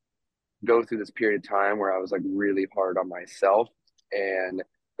go through this period of time where I was like really hard on myself, and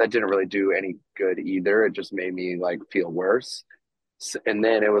that didn't really do any good either. It just made me like feel worse. And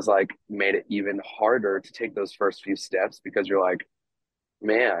then it was like made it even harder to take those first few steps, because you're like,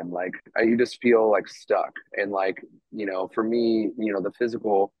 man, like you just feel like stuck. And like, for me, the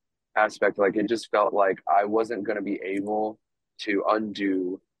physical aspect, like it just felt like I wasn't going to be able to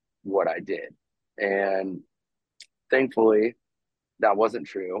undo what I did. And thankfully, that wasn't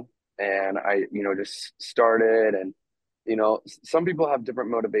true. And I, just started, and you know, some people have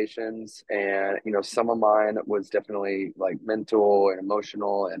different motivations, and you know, some of mine was definitely like mental and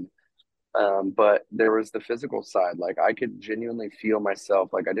emotional, and but there was the physical side. Like I could genuinely feel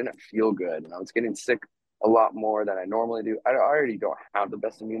myself, like I didn't feel good, and I was getting sick a lot more than I normally do. I already don't have the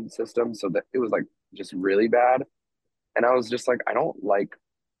best immune system, so that it was like just really bad. And I was just like, I don't like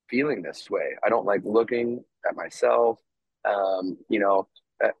feeling this way. I don't like looking at myself. You know,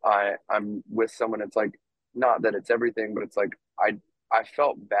 I'm with someone. It's like not that it's everything, but it's like I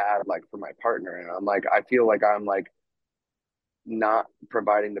felt bad like for my partner, and I'm like I feel like I'm like not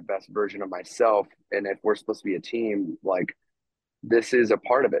providing the best version of myself. And if we're supposed to be a team, like this is a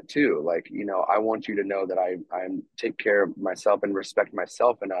part of it too. Like, you know, I want you to know that I'm take care of myself and respect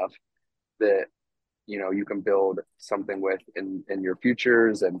myself enough that, you know, you can build something with in your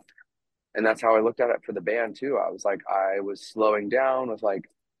futures. And that's how I looked at it for the band too. I was like, I was slowing down with like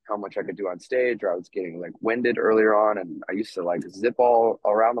how much I could do on stage, or I was getting like winded earlier on, and I used to like zip all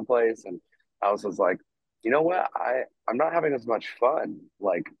around the place. And was like, you know what? I'm not having as much fun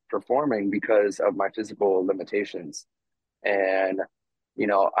like performing because of my physical limitations. And you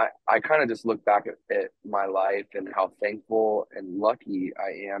know, I kind of just look back at my life and how thankful and lucky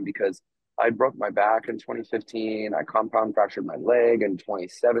I am, because I broke my back in 2015. I compound fractured my leg in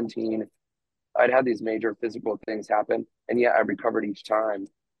 2017. I'd had these major physical things happen, and yet I recovered each time.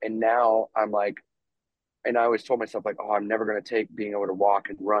 And now I'm like, and I always told myself like, oh, I'm never going to take being able to walk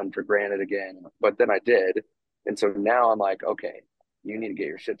and run for granted again. But then I did, and so now I'm like, okay, you need to get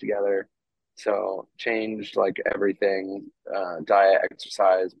your shit together. So changed like everything, diet,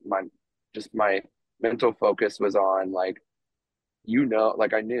 exercise. My mental focus was on like, you know,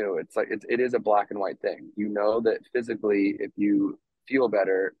 like I knew it's like it is a black and white thing. You know that physically, if you feel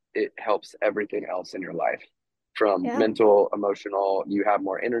better, it helps everything else in your life, from Yeah. mental, emotional. You have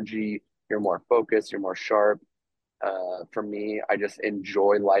more energy, you're more focused, you're more sharp. For me, I just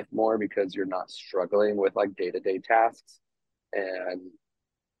enjoy life more because you're not struggling with like day-to-day tasks. And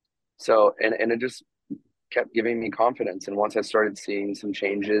so, and it just kept giving me confidence. And once I started seeing some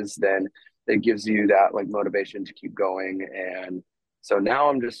changes, then it gives you that like motivation to keep going. And so now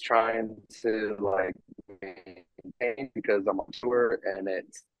I'm just trying to like maintain, because I'm on tour, and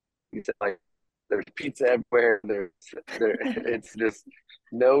it's like there's pizza everywhere. It's just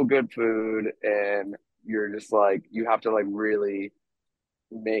no good food, and you're just like you have to like really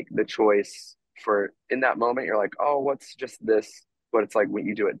make the choice for in that moment. You're like, oh, what's just this? But it's like when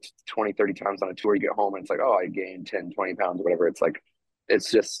you do it 20, 30 times on a tour, you get home and it's like, oh, I gained 10, 20 pounds or whatever. It's like,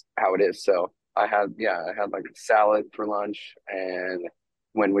 it's just how it is. So I had like salad for lunch, and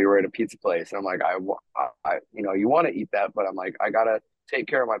when we were at a pizza place, and I'm like, you know, you want to eat that, but I'm like, I gotta take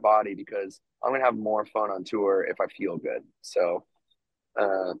care of my body, because I'm gonna have more fun on tour if I feel good. So,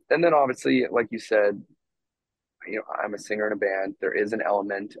 and then obviously, like you said, you know, I'm a singer in a band. There is an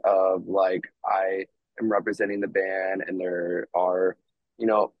element of like I am representing the band, and there are, you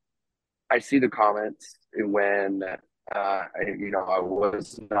know, I see the comments when you know, I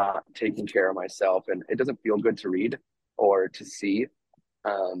was not taking care of myself, and it doesn't feel good to read or to see.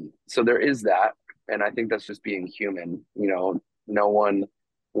 So there is that, and I think that's just being human. You know, no one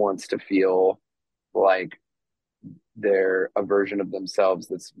wants to feel like they're a version of themselves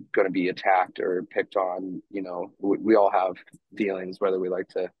that's going to be attacked or picked on. You know, we all have feelings, whether we like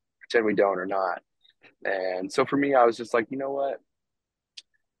to pretend we don't or not. And so for me, I was just like, you know what?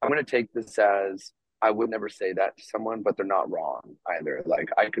 I'm going to take this as I would never say that to someone, but they're not wrong either. Like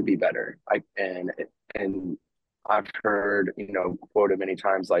I could be better. And I've heard, you know, quoted many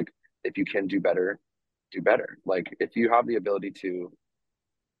times, like, if you can do better, do better. Like if you have the ability to,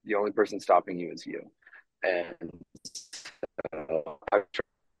 the only person stopping you is you. And I've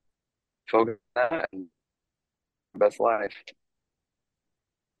focus on that and best life.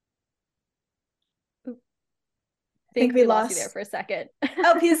 I think we lost you there for a second.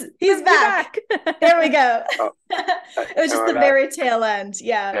 Oh, he's You're back. There we go. Oh, It was just the very tail end.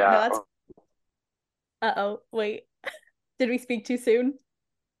 Yeah. yeah. No, that's Uh-oh, wait. Did we speak too soon?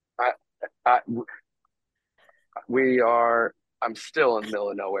 I, I, we are. I'm still in the middle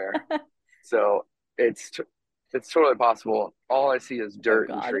of nowhere, so it's it's totally possible. All I see is Oh dirt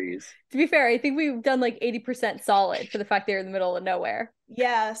and God. trees. To be fair, I think we've done like 80% solid for the fact they're in the middle of nowhere.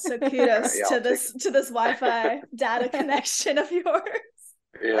 yeah. So kudos Yeah, to I'll take this Wi-Fi data connection of yours.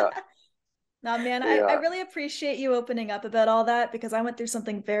 it. Yeah. Nah, man, I Yeah. really appreciate you opening up about all that because I went through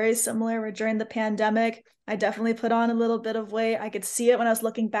something very similar where during the pandemic, I definitely put on a little bit of weight. I could see it when I was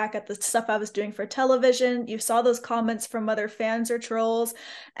looking back at the stuff I was doing for television. You saw those comments from other fans or trolls,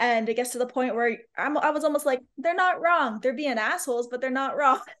 and it gets to the point where I was almost like, they're not wrong. They're being assholes, but they're not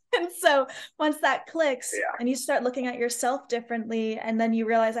wrong. And so once that clicks Yeah. and you start looking at yourself differently, and then you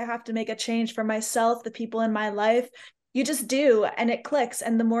realize I have to make a change for myself, the people in my life, you just do and it clicks,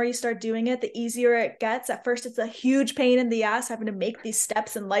 and the more you start doing it, the easier it gets. At first it's a huge pain in the ass having to make these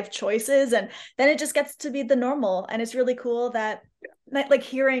steps and life choices, and then it just gets to be the normal. And it's really cool that like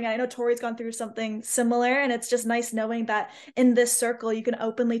hearing, I know Tori's gone through something similar, and it's just nice knowing that in this circle you can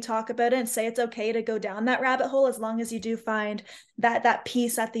openly talk about it and say it's okay to go down that rabbit hole as long as you do find that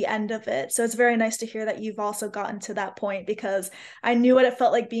peace at the end of it. So it's very nice to hear that you've also gotten to that point, because I knew what it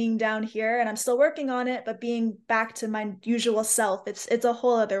felt like being down here, and I'm still working on it, but being back to my usual self, it's a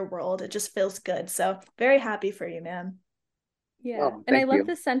whole other world. It just feels good. So very happy for you, man. Yeah. Oh, And I thank love you.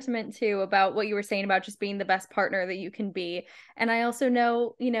 the sentiment too about what you were saying about just being the best partner that you can be. And I also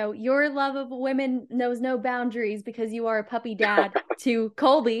know, your love of women knows no boundaries because you are a puppy dad to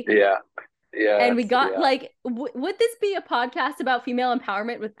Colby. Yeah. And Yes. we got Yeah. like, would this be a podcast about female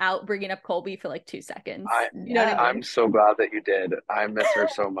empowerment without bringing up Colby for like 2 seconds? I You know what I No. I'm mean? so glad that you did. I miss her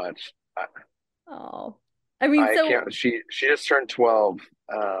so much. Oh, I mean, I so can't. She just turned 12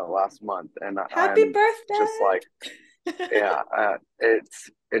 last month, and Happy I'm just like, birthday. yeah,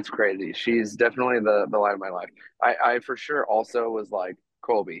 it's crazy. She's definitely the light of my life. I for sure also was like,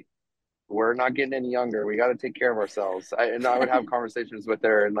 Colby, we're not getting any younger. We got to take care of ourselves. And I would have conversations with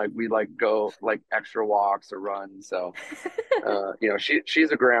her, and like we like go like extra walks or run. So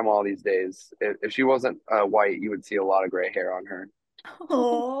she's a grandma these days. If she wasn't white, you would see a lot of gray hair on her.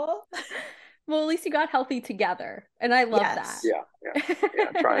 Oh. Well, at least you got healthy together, and I love that. Yes. Yeah, yeah,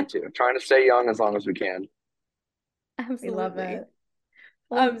 yeah. Trying to stay young as long as we can. We love Absolutely. it.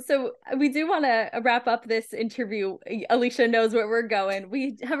 Well, So we do want to wrap up this interview. Alicia knows where we're going.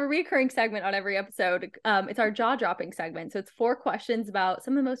 We have a recurring segment on every episode. It's our jaw-dropping segment. So it's 4 questions about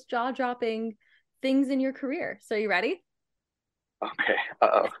some of the most jaw-dropping things in your career. So you ready? Okay.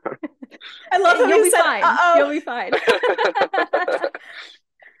 Uh-oh. I love how You'll you be said, fine. uh-oh. You'll be fine.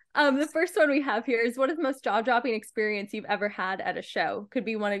 The first one we have here is, what is the most jaw-dropping experience you've ever had at a show? Could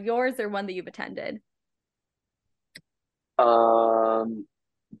be one of yours or one that you've attended. um,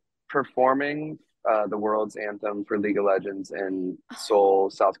 Performing the world's anthem for League of Legends in Seoul,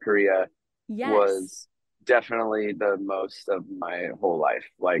 South Korea Yes. was definitely the most of my whole life.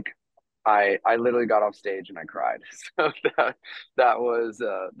 Like I literally got off stage and I cried. So that was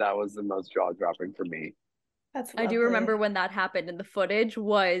the most jaw dropping for me. That's I do remember lovely. when that happened, and the footage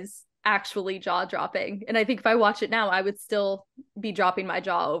was actually jaw dropping. And I think if I watch it now, I would still be dropping my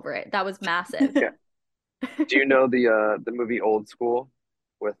jaw over it. That was massive. Yeah. Do you know the movie Old School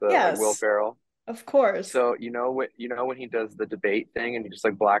with like Will Yes, Ferrell? of course. So you know when he does the debate thing and he just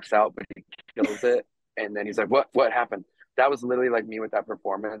like blacks out but he kills it and then he's like what happened? That was literally like me with that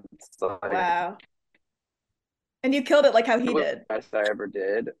performance. So, like Wow. And you killed it like how it he was did. the best I ever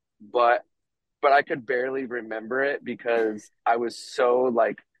did, but I could barely remember it because I was so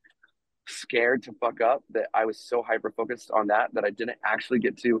like scared to fuck up that I was so hyper focused on that I didn't actually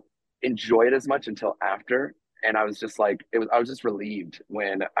get to enjoy it as much until after. And I was just like, I was just relieved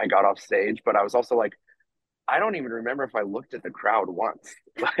when I got off stage, but I was also like, I don't even remember if I looked at the crowd once.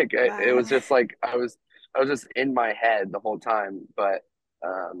 Like it Wow. was just like I was just in my head the whole time. But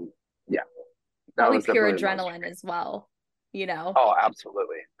um, yeah, that Probably was pure definitely the most for adrenaline me. as well, you know? Oh,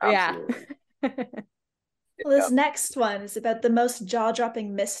 absolutely, Yeah. absolutely. Well, this Yep. next one is about the most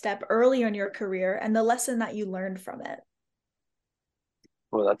jaw-dropping misstep earlier in your career and the lesson that you learned from it.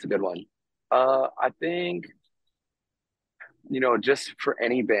 Well, that's a good one. I think just for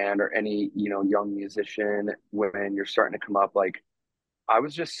any band or any young musician when you're starting to come up, like I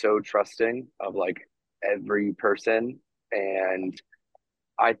was just so trusting of like every person, and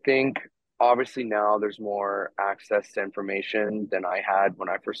I think obviously now there's more access to information than I had when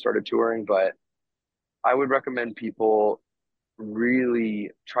I first started touring, but I would recommend people really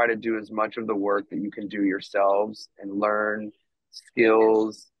try to do as much of the work that you can do yourselves and learn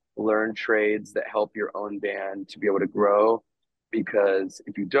skills, learn trades that help your own band to be able to grow. Because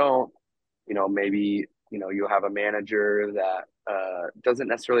if you don't, maybe, you'll have a manager that doesn't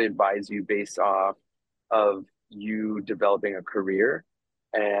necessarily advise you based off of you developing a career.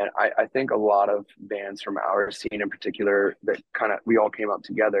 And I think a lot of bands from our scene in particular that kind of we all came up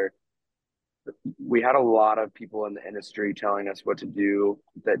together, we had a lot of people in the industry telling us what to do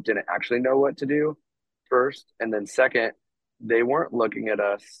that didn't actually know what to do first. And then second, they weren't looking at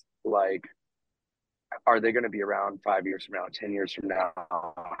us like are they going to be around 5 years from now, 10 years from now?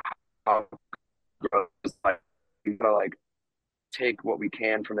 How grows, like, you gotta like take what we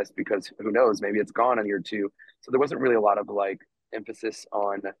can from this, because who knows, maybe it's gone in a year or two. So there wasn't really a lot of like emphasis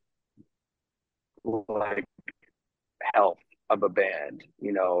on like health of a band,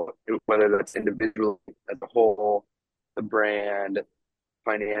 whether that's individually as a whole, the brand,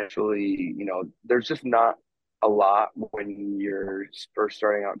 financially, there's just not a lot when you're first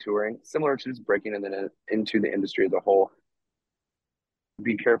starting out touring, similar to just breaking into the industry as a whole.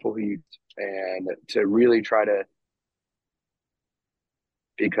 Be careful who you, and to really try to,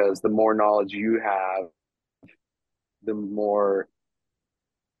 because the more knowledge you have, the more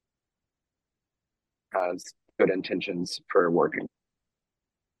has good intentions for working.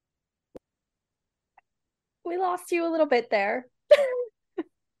 We lost you a little bit there.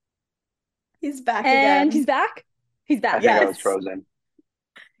 He's back and again. He's back. He's back. I think I was frozen.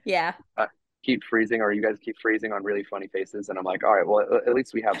 Yeah. Keep freezing, or you guys keep freezing on really funny faces, and I'm like, all right, well, at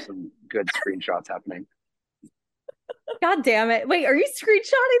least we have some good screenshots happening. God damn it. Wait, are you screenshotting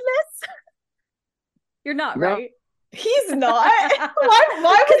this? You're not, No. right? He's not.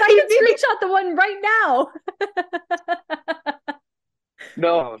 Why Because I can screenshot the one right now.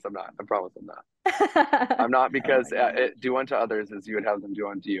 No, I'm not. I promise I'm not. I'm not, because do unto others as you would have them do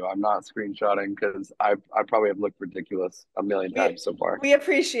unto you. I'm not screenshotting because I probably have looked ridiculous a million times so far. We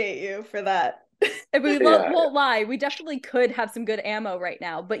appreciate you for that. We won't lie. We definitely could have some good ammo right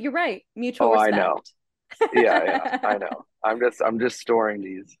now, but you're right. Mutual respect. I know. Yeah, I know. I'm just storing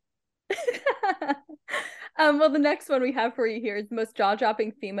these. Well, the next one we have for you here is the most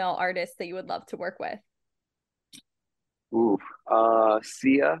jaw-dropping female artist that you would love to work with. Ooh,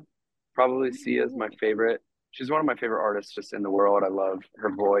 Sia. Probably Sia is my favorite. She's one of my favorite artists just in the world. I love her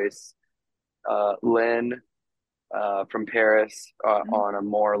voice. Lynn, from Paris, on a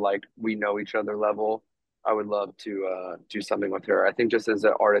more like we know each other level. I would love to do something with her. I think just as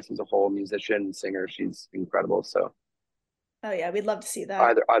an artist as a whole, musician, singer, she's incredible. So, oh yeah, we'd love to see that.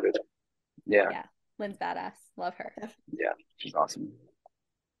 Either. Yeah. Lynn's badass. Love her. Yeah, she's awesome.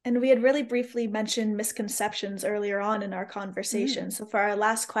 And we had really briefly mentioned misconceptions earlier on in our conversation. So for our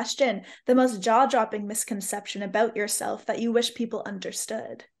last question, the most jaw-dropping misconception about yourself that you wish people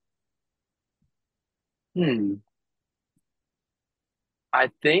understood. I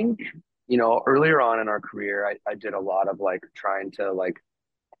think, earlier on in our career, I did a lot of like trying to like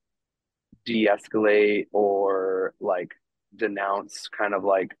de-escalate or like denounce kind of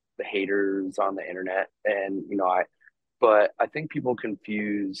like the haters on the internet. And, but I think people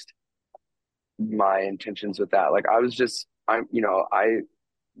confused my intentions with that. Like I was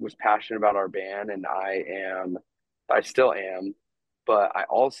passionate about our band, and I still am, but I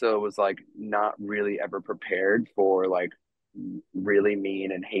also was like not really ever prepared for like really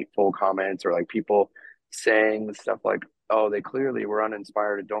mean and hateful comments, or like people saying stuff like, oh, they clearly were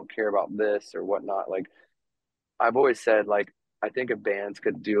uninspired and don't care about this or whatnot. Like I've always said, like, I think if bands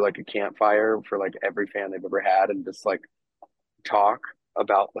could do like a campfire for like every fan they've ever had and just like talk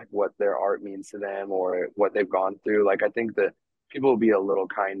about like what their art means to them or what they've gone through, like I think that people will be a little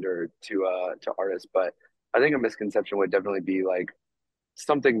kinder to artists. But I think a misconception would definitely be like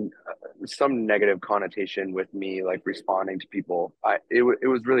some negative connotation with me like responding to people. It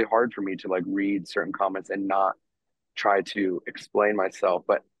was really hard for me to like read certain comments and not try to explain myself.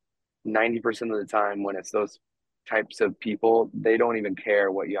 But 90% of the time when it's those types of people, they don't even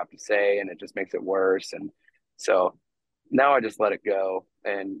care what you have to say, and it just makes it worse. And so now I just let it go,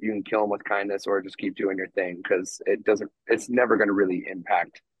 and you can kill them with kindness or just keep doing your thing, because it's never going to really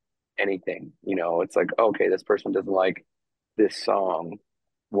impact anything. It's like, okay, this person doesn't like this song.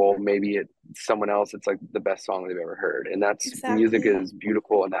 Well, maybe someone else, it's like the best song they've ever heard. And that's exactly. Music is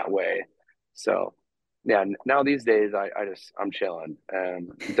beautiful in that way. So yeah, now these days I'm chilling,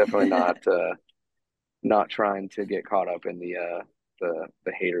 and definitely not trying to get caught up in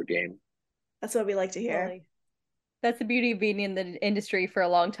the hater game. That's what we like to hear. Totally. That's the beauty of being in the industry for a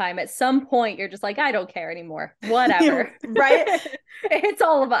long time. At some point, you're just like, I don't care anymore. Whatever. Right? It's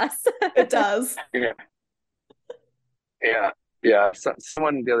all of us. It does. Yeah. So,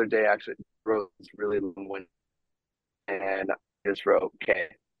 someone the other day actually wrote this really long one, and I just wrote "okay"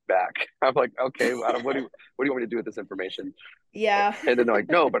 back. I'm like, okay, what do you want me to do with this information? Yeah. And then they're like,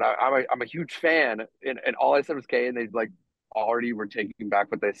 no, but I'm a huge fan, and all I said was "K," and they like already were taking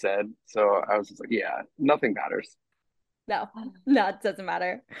back what they said. So I was just like, yeah, nothing matters. No, it doesn't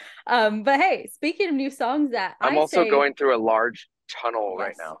matter. But hey, speaking of new songs, that I'm also going through a large tunnel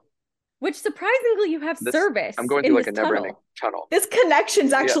right now. Which surprisingly you have service. I'm going through like a never-ending tunnel. This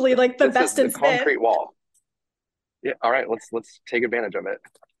connection's actually like the best it's been. Concrete wall. Yeah. All right. Let's take advantage of it.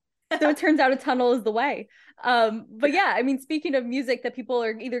 So it turns out a tunnel is the way. But yeah, I mean, speaking of music that people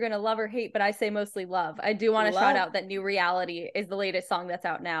are either going to love or hate, but I say mostly love, I do want to shout out that New Reality is the latest song that's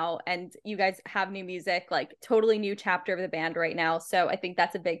out now. And you guys have new music, like totally new chapter of the band right now. So I think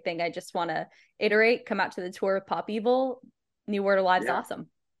that's a big thing. I just want to iterate, come out to the tour with Pop Evil. New Word Alive's awesome.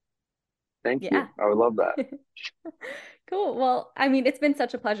 Thank you. I would love that. Cool. Well, I mean, it's been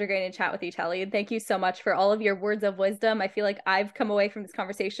such a pleasure getting to chat with you, Telle. And thank you so much for all of your words of wisdom. I feel like I've come away from this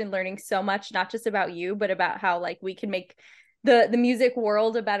conversation learning so much, not just about you, but about how like we can make the music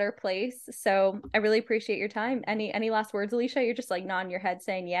world a better place. So I really appreciate your time. Any last words, Alicia? You're just like nodding your head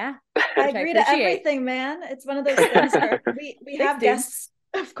saying, yeah. I agree to everything, man. It's one of those things where we have guests.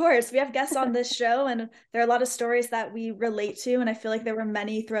 Of course, we have guests on this show, and there are a lot of stories that we relate to. And I feel like there were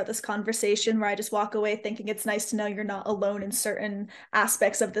many throughout this conversation where I just walk away thinking it's nice to know you're not alone in certain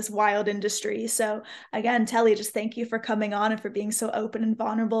aspects of this wild industry. So again, Telle, just thank you for coming on and for being so open and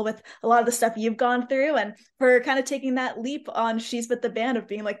vulnerable with a lot of the stuff you've gone through, and for kind of taking that leap on She's With the Band of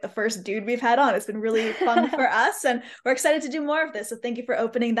being like the first dude we've had on. It's been really fun for us, and we're excited to do more of this. So thank you for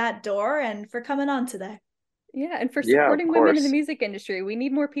opening that door and for coming on today. Yeah, and for supporting women in the music industry. We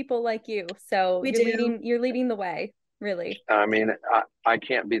need more people like you. So you're leading the way, really. I mean, I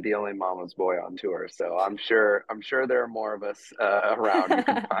can't be the only mama's boy on tour, so I'm sure there are more of us around you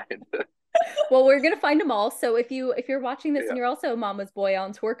can find. Well, we're gonna find them all. So if you're watching this and you're also a mama's boy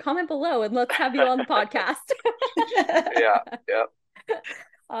on tour, comment below and let's have you on the podcast. Yeah.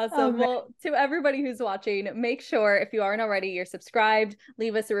 Awesome. Well, to everybody who's watching, make sure if you aren't already, you're subscribed.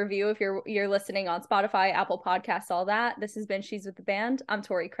 Leave us a review if you're listening on Spotify, Apple Podcasts, all that. This has been She's With the Band. I'm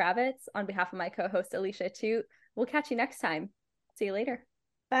Tori Kravitz on behalf of my co-host Alicia Toot. We'll catch you next time. See you later.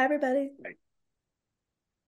 Bye, everybody. Bye.